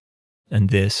throw, and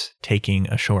this, taking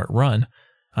a short run,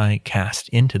 I cast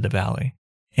into the valley,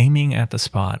 aiming at the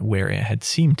spot where it had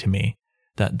seemed to me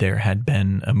that there had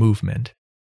been a movement.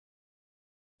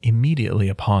 Immediately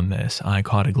upon this, I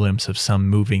caught a glimpse of some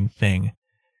moving thing,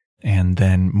 and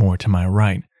then, more to my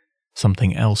right,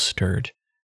 something else stirred,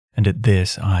 and at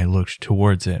this I looked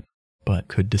towards it, but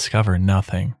could discover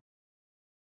nothing.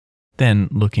 Then,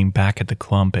 looking back at the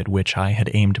clump at which I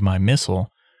had aimed my missile,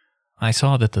 I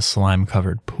saw that the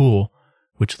slime-covered pool,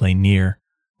 which lay near,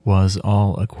 was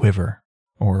all a-quiver,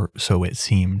 or so it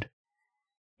seemed.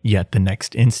 Yet the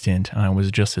next instant I was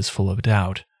just as full of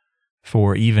doubt,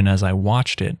 for even as I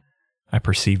watched it, I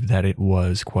perceived that it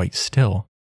was quite still,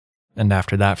 and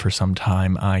after that for some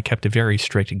time I kept a very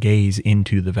strict gaze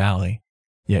into the valley,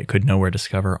 yet could nowhere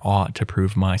discover aught to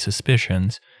prove my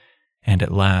suspicions, and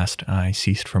at last I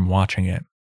ceased from watching it,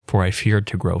 for I feared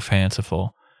to grow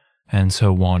fanciful, and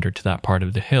so wandered to that part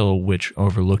of the hill which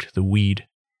overlooked the weed.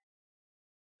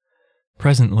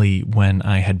 Presently, when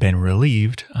I had been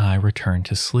relieved, I returned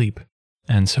to sleep,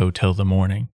 and so till the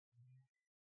morning.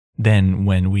 Then,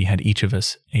 when we had each of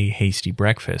us a hasty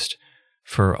breakfast,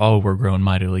 for all were grown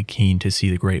mightily keen to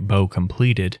see the great bow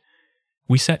completed,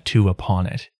 we set to upon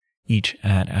it, each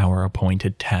at our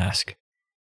appointed task.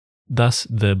 Thus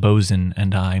the boatswain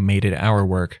and I made it our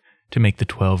work to make the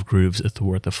 12 grooves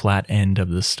athwart the flat end of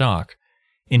the stock,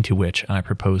 into which I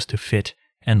proposed to fit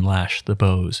and lash the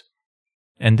bows,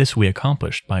 and this we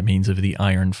accomplished by means of the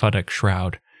iron futtock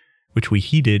shroud, which we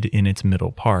heated in its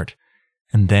middle part,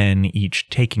 and then, each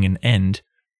taking an end,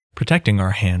 protecting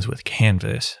our hands with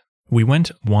canvas, we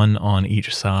went one on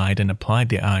each side and applied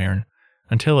the iron,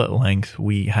 until at length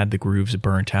we had the grooves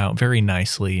burnt out very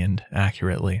nicely and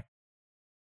accurately.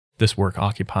 This work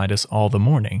occupied us all the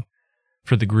morning,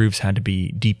 for the grooves had to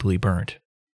be deeply burnt,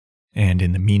 and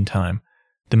in the meantime,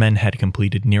 the men had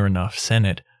completed near enough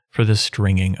sennet for the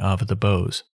stringing of the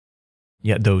bows.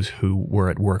 Yet those who were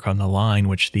at work on the line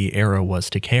which the arrow was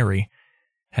to carry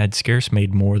had scarce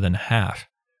made more than half,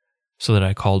 so that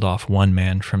I called off one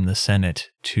man from the sennet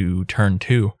to turn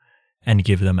to and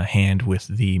give them a hand with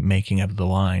the making of the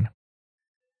line.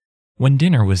 When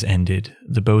dinner was ended,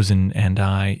 the boatswain and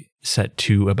I set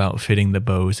to about fitting the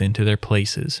bows into their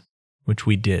places, which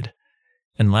we did,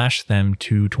 and lashed them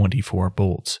to 24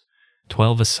 bolts,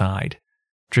 12 aside,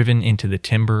 driven into the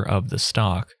timber of the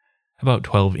stock, about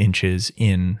 12 inches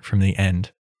in from the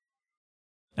end.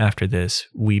 After this,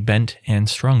 we bent and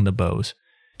strung the bows,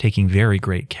 taking very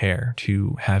great care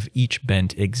to have each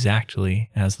bent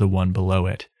exactly as the one below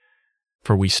it,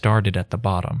 for we started at the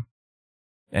bottom.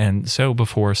 And so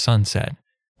before sunset,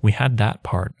 we had that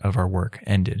part of our work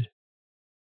ended.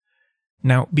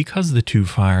 Now, because the 2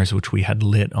 fires which we had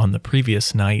lit on the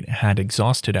previous night had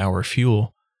exhausted our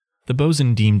fuel, the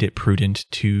boatswain deemed it prudent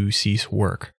to cease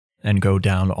work, and go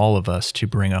down all of us to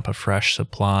bring up a fresh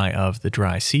supply of the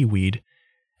dry seaweed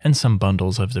and some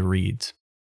bundles of the reeds.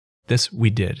 This we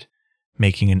did,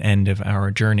 making an end of our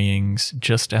journeyings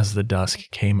just as the dusk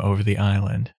came over the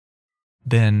island.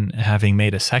 Then, having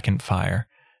made a second fire,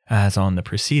 as on the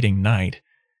preceding night,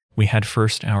 we had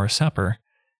first our supper,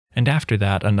 and after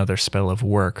that another spell of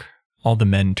work, all the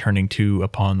men turning to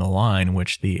upon the line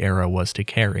which the arrow was to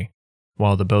carry,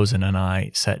 while the boatswain and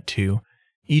I set to,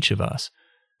 each of us,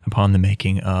 upon the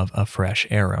making of a fresh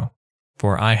arrow,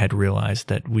 for I had realized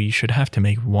that we should have to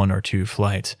make 1 or 2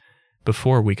 flights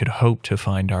before we could hope to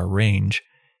find our range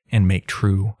and make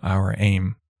true our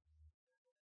aim.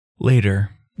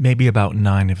 Later, maybe about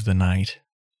 9 of the night,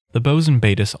 the boatswain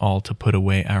bade us all to put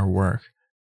away our work,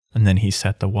 and then he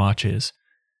set the watches,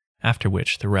 after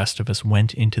which the rest of us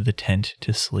went into the tent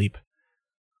to sleep,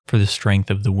 for the strength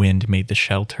of the wind made the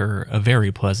shelter a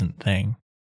very pleasant thing.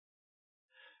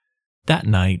 That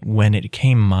night, when it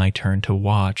came my turn to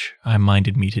watch, I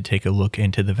minded me to take a look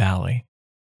into the valley,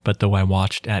 but though I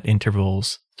watched at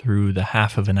intervals through the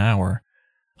half of an hour,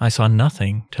 I saw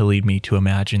nothing to lead me to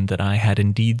imagine that I had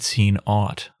indeed seen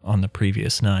aught on the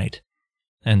previous night,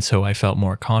 and so I felt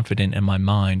more confident in my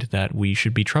mind that we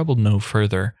should be troubled no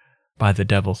further by the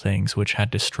devil things which had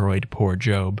destroyed poor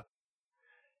Job.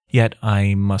 Yet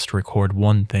I must record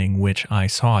one thing which I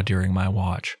saw during my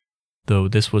watch, though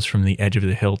this was from the edge of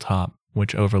the hilltop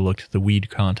which overlooked the weed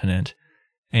continent,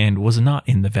 and was not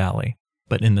in the valley,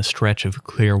 but in the stretch of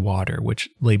clear water which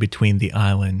lay between the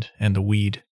island and the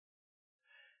weed.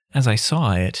 As I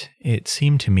saw it, it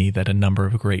seemed to me that a number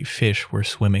of great fish were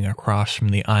swimming across from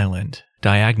the island,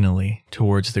 diagonally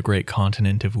towards the great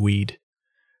continent of weed.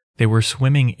 They were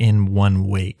swimming in one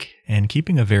wake, and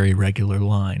keeping a very regular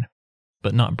line,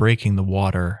 but not breaking the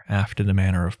water after the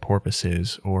manner of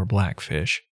porpoises or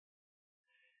blackfish.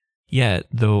 Yet,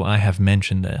 though I have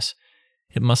mentioned this,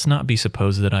 it must not be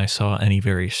supposed that I saw any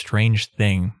very strange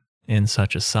thing in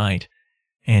such a sight,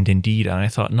 and indeed I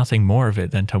thought nothing more of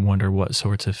it than to wonder what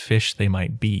sorts of fish they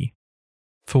might be.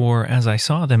 For as I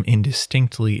saw them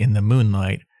indistinctly in the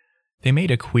moonlight, they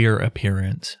made a queer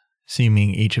appearance,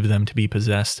 seeming each of them to be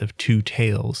possessed of 2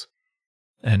 tails,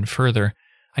 and further,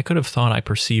 I could have thought I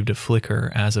perceived a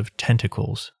flicker as of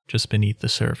tentacles just beneath the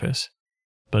surface,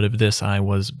 but of this I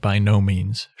was by no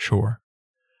means sure.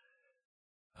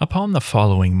 Upon the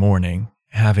following morning,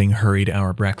 having hurried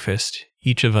our breakfast,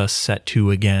 each of us set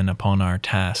to again upon our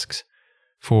tasks,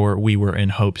 for we were in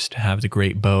hopes to have the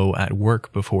great bow at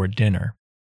work before dinner.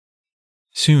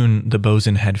 Soon the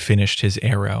boatswain had finished his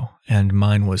arrow, and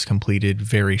mine was completed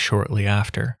very shortly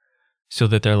after, so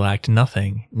that there lacked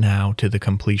nothing now to the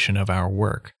completion of our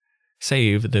work,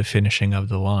 save the finishing of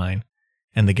the line,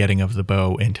 and the getting of the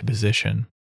bow into position.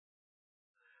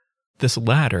 This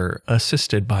latter,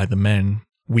 assisted by the men,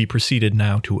 we proceeded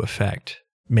now to effect,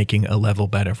 making a level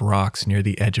bed of rocks near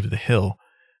the edge of the hill,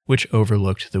 which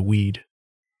overlooked the weed.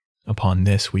 Upon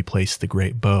this we placed the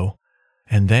great bow,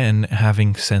 and then,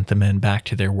 having sent the men back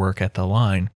to their work at the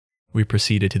line, we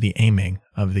proceeded to the aiming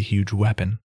of the huge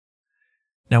weapon.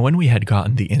 Now when we had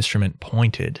gotten the instrument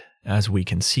pointed, as we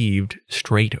conceived,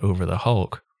 straight over the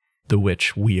hulk, the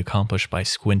which we accomplished by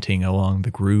squinting along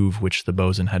the groove which the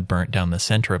boatswain had burnt down the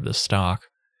center of the stock,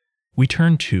 we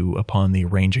turned to upon the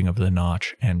arranging of the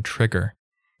notch and trigger,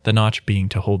 the notch being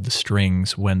to hold the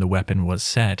strings when the weapon was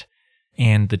set,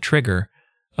 and the trigger,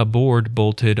 a board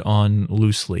bolted on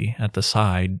loosely at the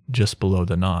side just below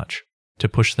the notch, to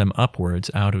push them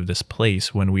upwards out of this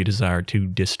place when we desired to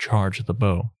discharge the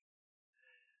bow.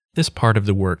 This part of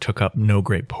the work took up no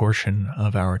great portion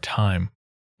of our time,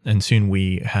 and soon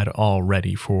we had all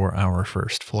ready for our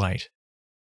first flight.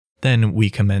 Then we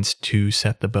commenced to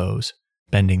set the bows,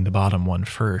 bending the bottom one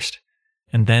first,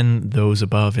 and then those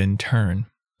above in turn,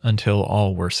 until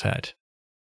all were set.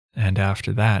 And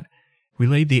after that, we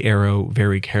laid the arrow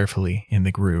very carefully in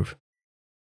the groove.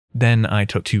 Then I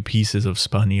took 2 pieces of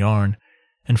spun yarn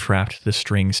and frapped the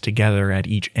strings together at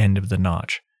each end of the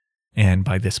notch, and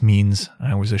by this means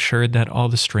I was assured that all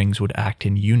the strings would act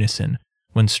in unison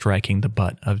when striking the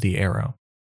butt of the arrow.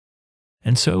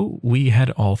 And so we had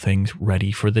all things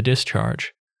ready for the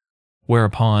discharge,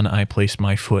 whereupon I placed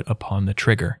my foot upon the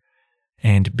trigger,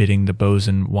 and bidding the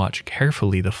boatswain watch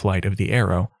carefully the flight of the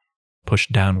arrow,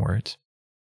 pushed downwards.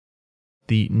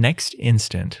 The next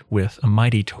instant, with a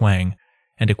mighty twang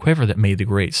and a quiver that made the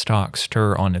great stock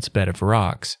stir on its bed of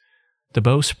rocks, the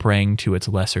bow sprang to its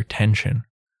lesser tension,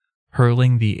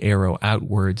 hurling the arrow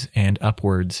outwards and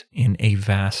upwards in a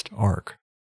vast arc.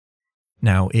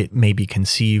 Now it may be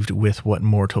conceived with what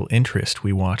mortal interest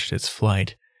we watched its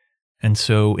flight, and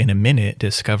so in a minute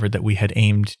discovered that we had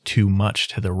aimed too much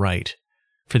to the right,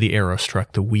 for the arrow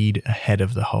struck the weed ahead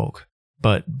of the hulk,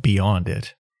 but beyond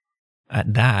it.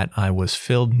 At that I was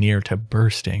filled near to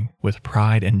bursting with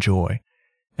pride and joy,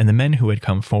 and the men who had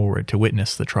come forward to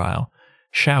witness the trial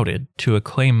shouted to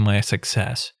acclaim my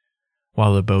success,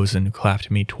 while the boatswain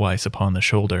clapped me twice upon the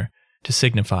shoulder to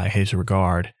signify his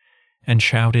regard, and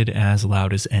shouted as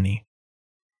loud as any.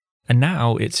 And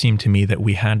now it seemed to me that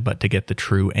we had but to get the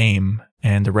true aim,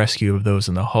 and the rescue of those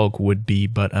in the hulk would be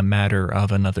but a matter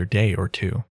of another day or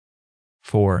 2.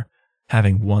 For,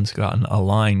 having once gotten a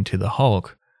line to the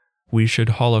hulk, we should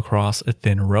haul across a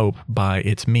thin rope by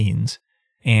its means,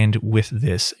 and with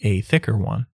this a thicker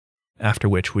one, after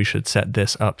which we should set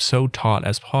this up so taut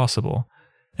as possible,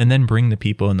 and then bring the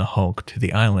people in the hulk to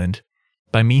the island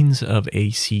by means of a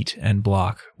seat and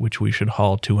block which we should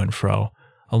haul to and fro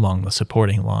along the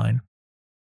supporting line.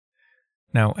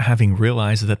 Now, having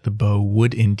realized that the bow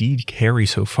would indeed carry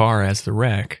so far as the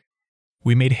wreck,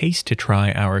 we made haste to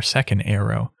try our second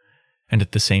arrow, and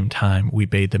at the same time we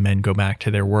bade the men go back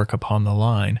to their work upon the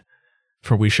line,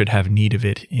 for we should have need of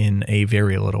it in a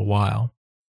very little while.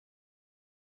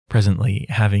 Presently,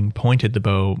 having pointed the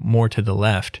bow more to the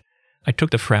left, I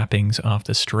took the frappings off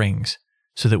the strings,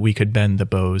 so that we could bend the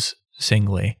bows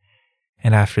singly,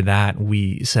 and after that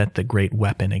we set the great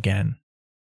weapon again.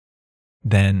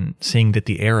 Then, seeing that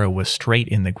the arrow was straight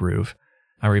in the groove,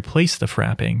 I replaced the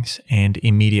frappings and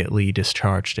immediately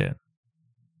discharged it.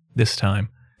 This time,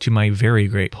 to my very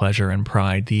great pleasure and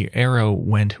pride, the arrow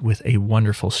went with a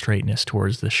wonderful straightness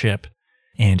towards the ship,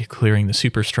 and clearing the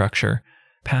superstructure,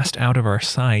 passed out of our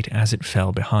sight as it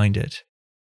fell behind it.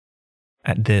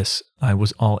 At this, I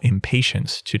was all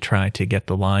impatience to try to get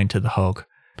the line to the hulk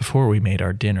before we made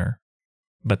our dinner,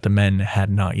 but the men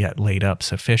had not yet laid up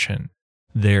sufficient,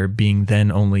 there being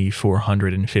then only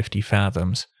 450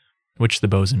 fathoms, which the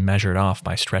bosun measured off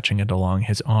by stretching it along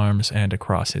his arms and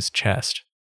across his chest.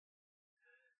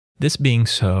 This being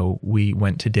so, we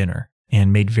went to dinner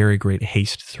and made very great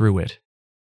haste through it.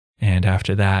 And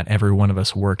after that, every one of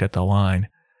us worked at the line,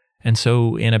 and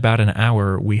so in about an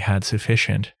hour we had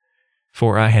sufficient,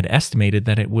 for I had estimated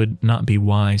that it would not be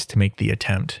wise to make the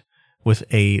attempt with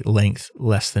a length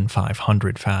less than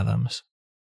 500 fathoms.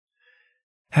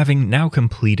 Having now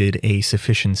completed a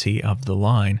sufficiency of the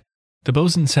line, the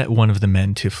bosun set one of the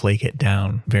men to flake it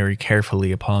down very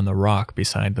carefully upon the rock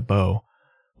beside the bow,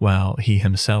 while he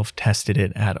himself tested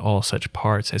it at all such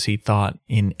parts as he thought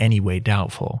in any way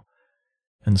doubtful,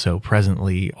 and so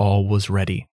presently all was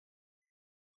ready.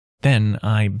 Then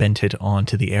I bent it on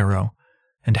to the arrow,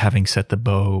 and having set the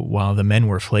bow while the men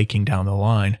were flaking down the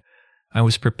line, I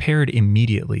was prepared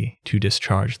immediately to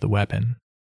discharge the weapon.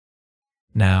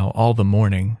 Now, all the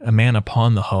morning, a man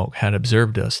upon the hulk had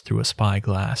observed us through a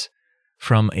spyglass,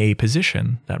 from a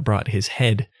position that brought his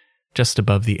head just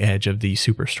above the edge of the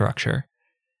superstructure,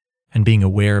 and being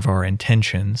aware of our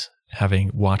intentions,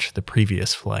 having watched the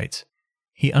previous flights,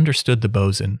 he understood the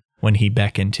bosun when he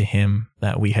beckoned to him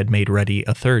that we had made ready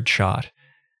a third shot,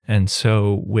 and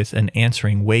so, with an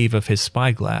answering wave of his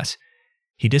spyglass,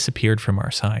 he disappeared from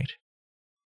our sight.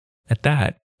 At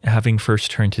that, having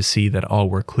first turned to see that all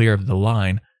were clear of the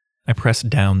line, I pressed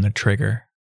down the trigger,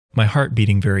 my heart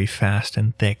beating very fast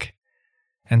and thick,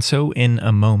 and so in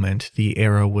a moment the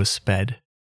arrow was sped.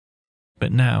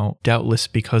 But now, doubtless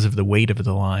because of the weight of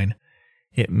the line,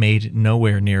 it made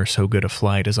nowhere near so good a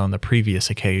flight as on the previous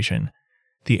occasion,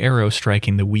 the arrow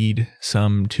striking the weed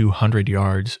some 200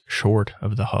 yards short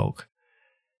of the hulk,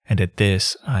 and at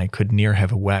this I could near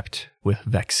have wept with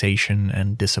vexation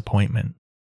and disappointment.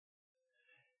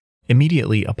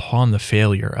 Immediately upon the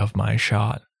failure of my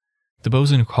shot, the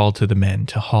bosun called to the men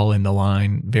to haul in the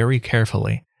line very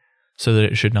carefully, so that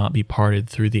it should not be parted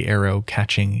through the arrow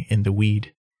catching in the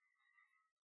weed.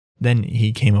 Then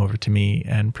he came over to me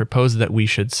and proposed that we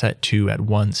should set to at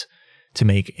once to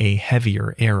make a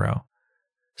heavier arrow,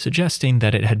 suggesting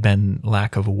that it had been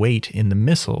lack of weight in the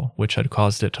missile which had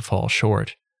caused it to fall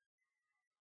short.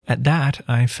 At that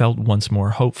I felt once more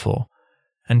hopeful,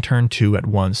 and turned to at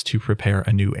once to prepare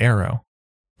a new arrow,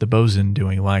 the bosun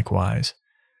doing likewise,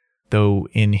 though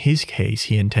in his case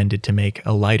he intended to make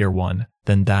a lighter one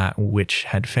than that which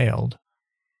had failed.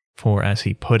 For, as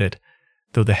he put it,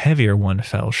 though the heavier one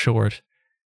fell short,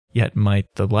 yet might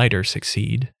the lighter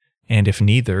succeed, and if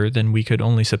neither, then we could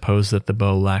only suppose that the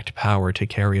bow lacked power to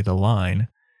carry the line,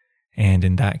 and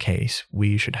in that case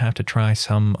we should have to try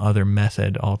some other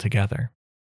method altogether.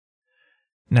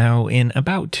 Now, in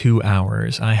about 2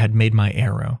 hours I had made my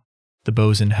arrow, the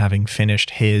bosun having finished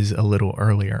his a little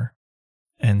earlier,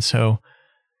 and so,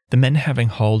 the men having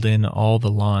hauled in all the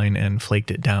line and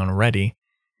flaked it down ready,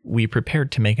 we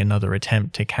prepared to make another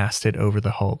attempt to cast it over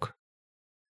the hulk.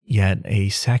 Yet a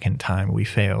second time we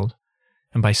failed,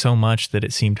 and by so much that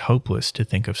it seemed hopeless to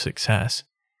think of success.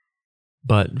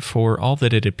 But for all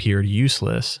that it appeared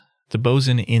useless, the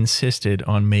bosun insisted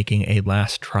on making a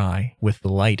last try with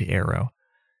the light arrow,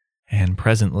 and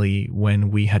presently,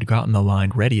 when we had gotten the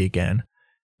line ready again,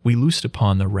 we loosed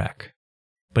upon the wreck.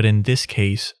 But in this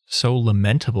case, so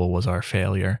lamentable was our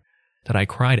failure, that I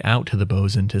cried out to the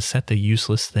bosun to set the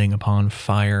useless thing upon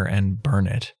fire and burn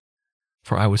it,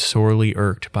 for I was sorely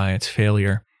irked by its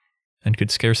failure, and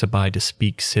could scarce abide to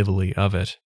speak civilly of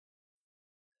it.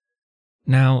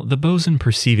 Now, the bosun,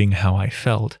 perceiving how I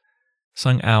felt,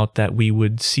 sung out that we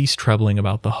would cease troubling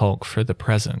about the hulk for the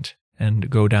present,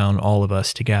 and go down all of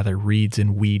us to gather reeds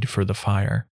and weed for the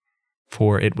fire,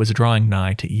 for it was drawing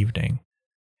nigh to evening,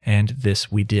 and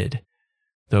this we did,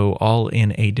 though all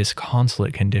in a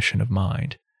disconsolate condition of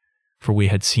mind, for we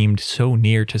had seemed so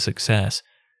near to success,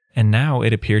 and now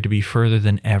it appeared to be further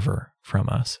than ever from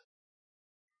us.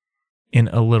 In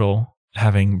a little,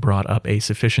 having brought up a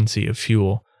sufficiency of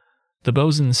fuel, the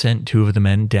bosun sent 2 of the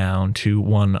men down to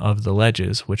one of the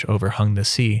ledges which overhung the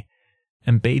sea,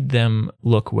 and bade them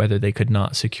look whether they could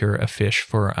not secure a fish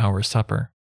for our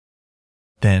supper.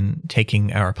 Then,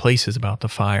 taking our places about the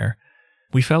fire,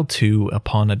 we fell to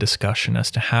upon a discussion as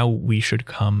to how we should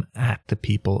come at the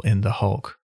people in the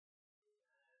hulk.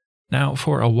 Now,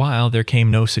 for a while there came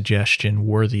no suggestion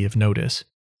worthy of notice,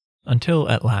 until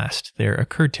at last there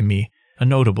occurred to me a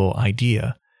notable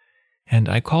idea, and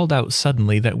I called out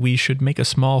suddenly that we should make a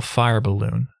small fire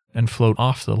balloon and float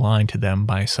off the line to them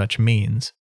by such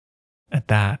means. At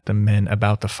that, the men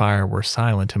about the fire were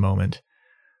silent a moment,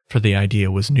 for the idea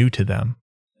was new to them,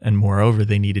 and moreover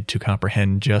they needed to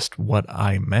comprehend just what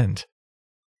I meant.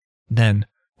 Then,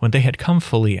 when they had come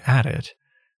fully at it,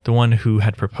 the one who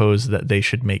had proposed that they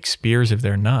should make spears of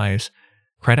their knives,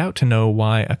 cried out to know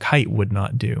why a kite would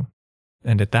not do,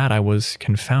 and at that I was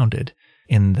confounded,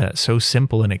 in that so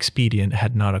simple an expedient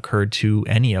had not occurred to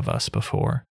any of us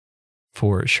before.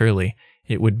 For surely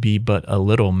it would be but a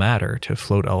little matter to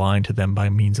float a line to them by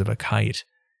means of a kite,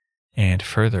 and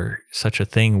further, such a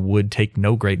thing would take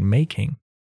no great making.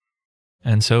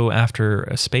 And so, after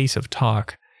a space of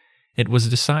talk, it was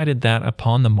decided that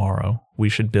upon the morrow we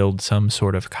should build some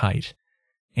sort of kite,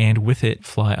 and with it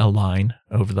fly a line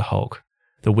over the hulk,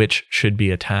 the which should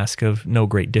be a task of no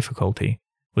great difficulty,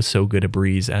 with so good a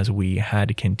breeze as we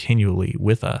had continually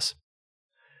with us.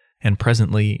 And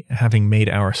presently, having made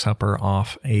our supper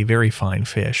off a very fine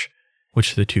fish,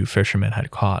 which the 2 fishermen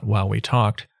had caught while we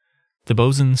talked, the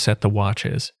boatswain set the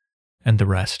watches, and the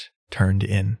rest turned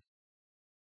in.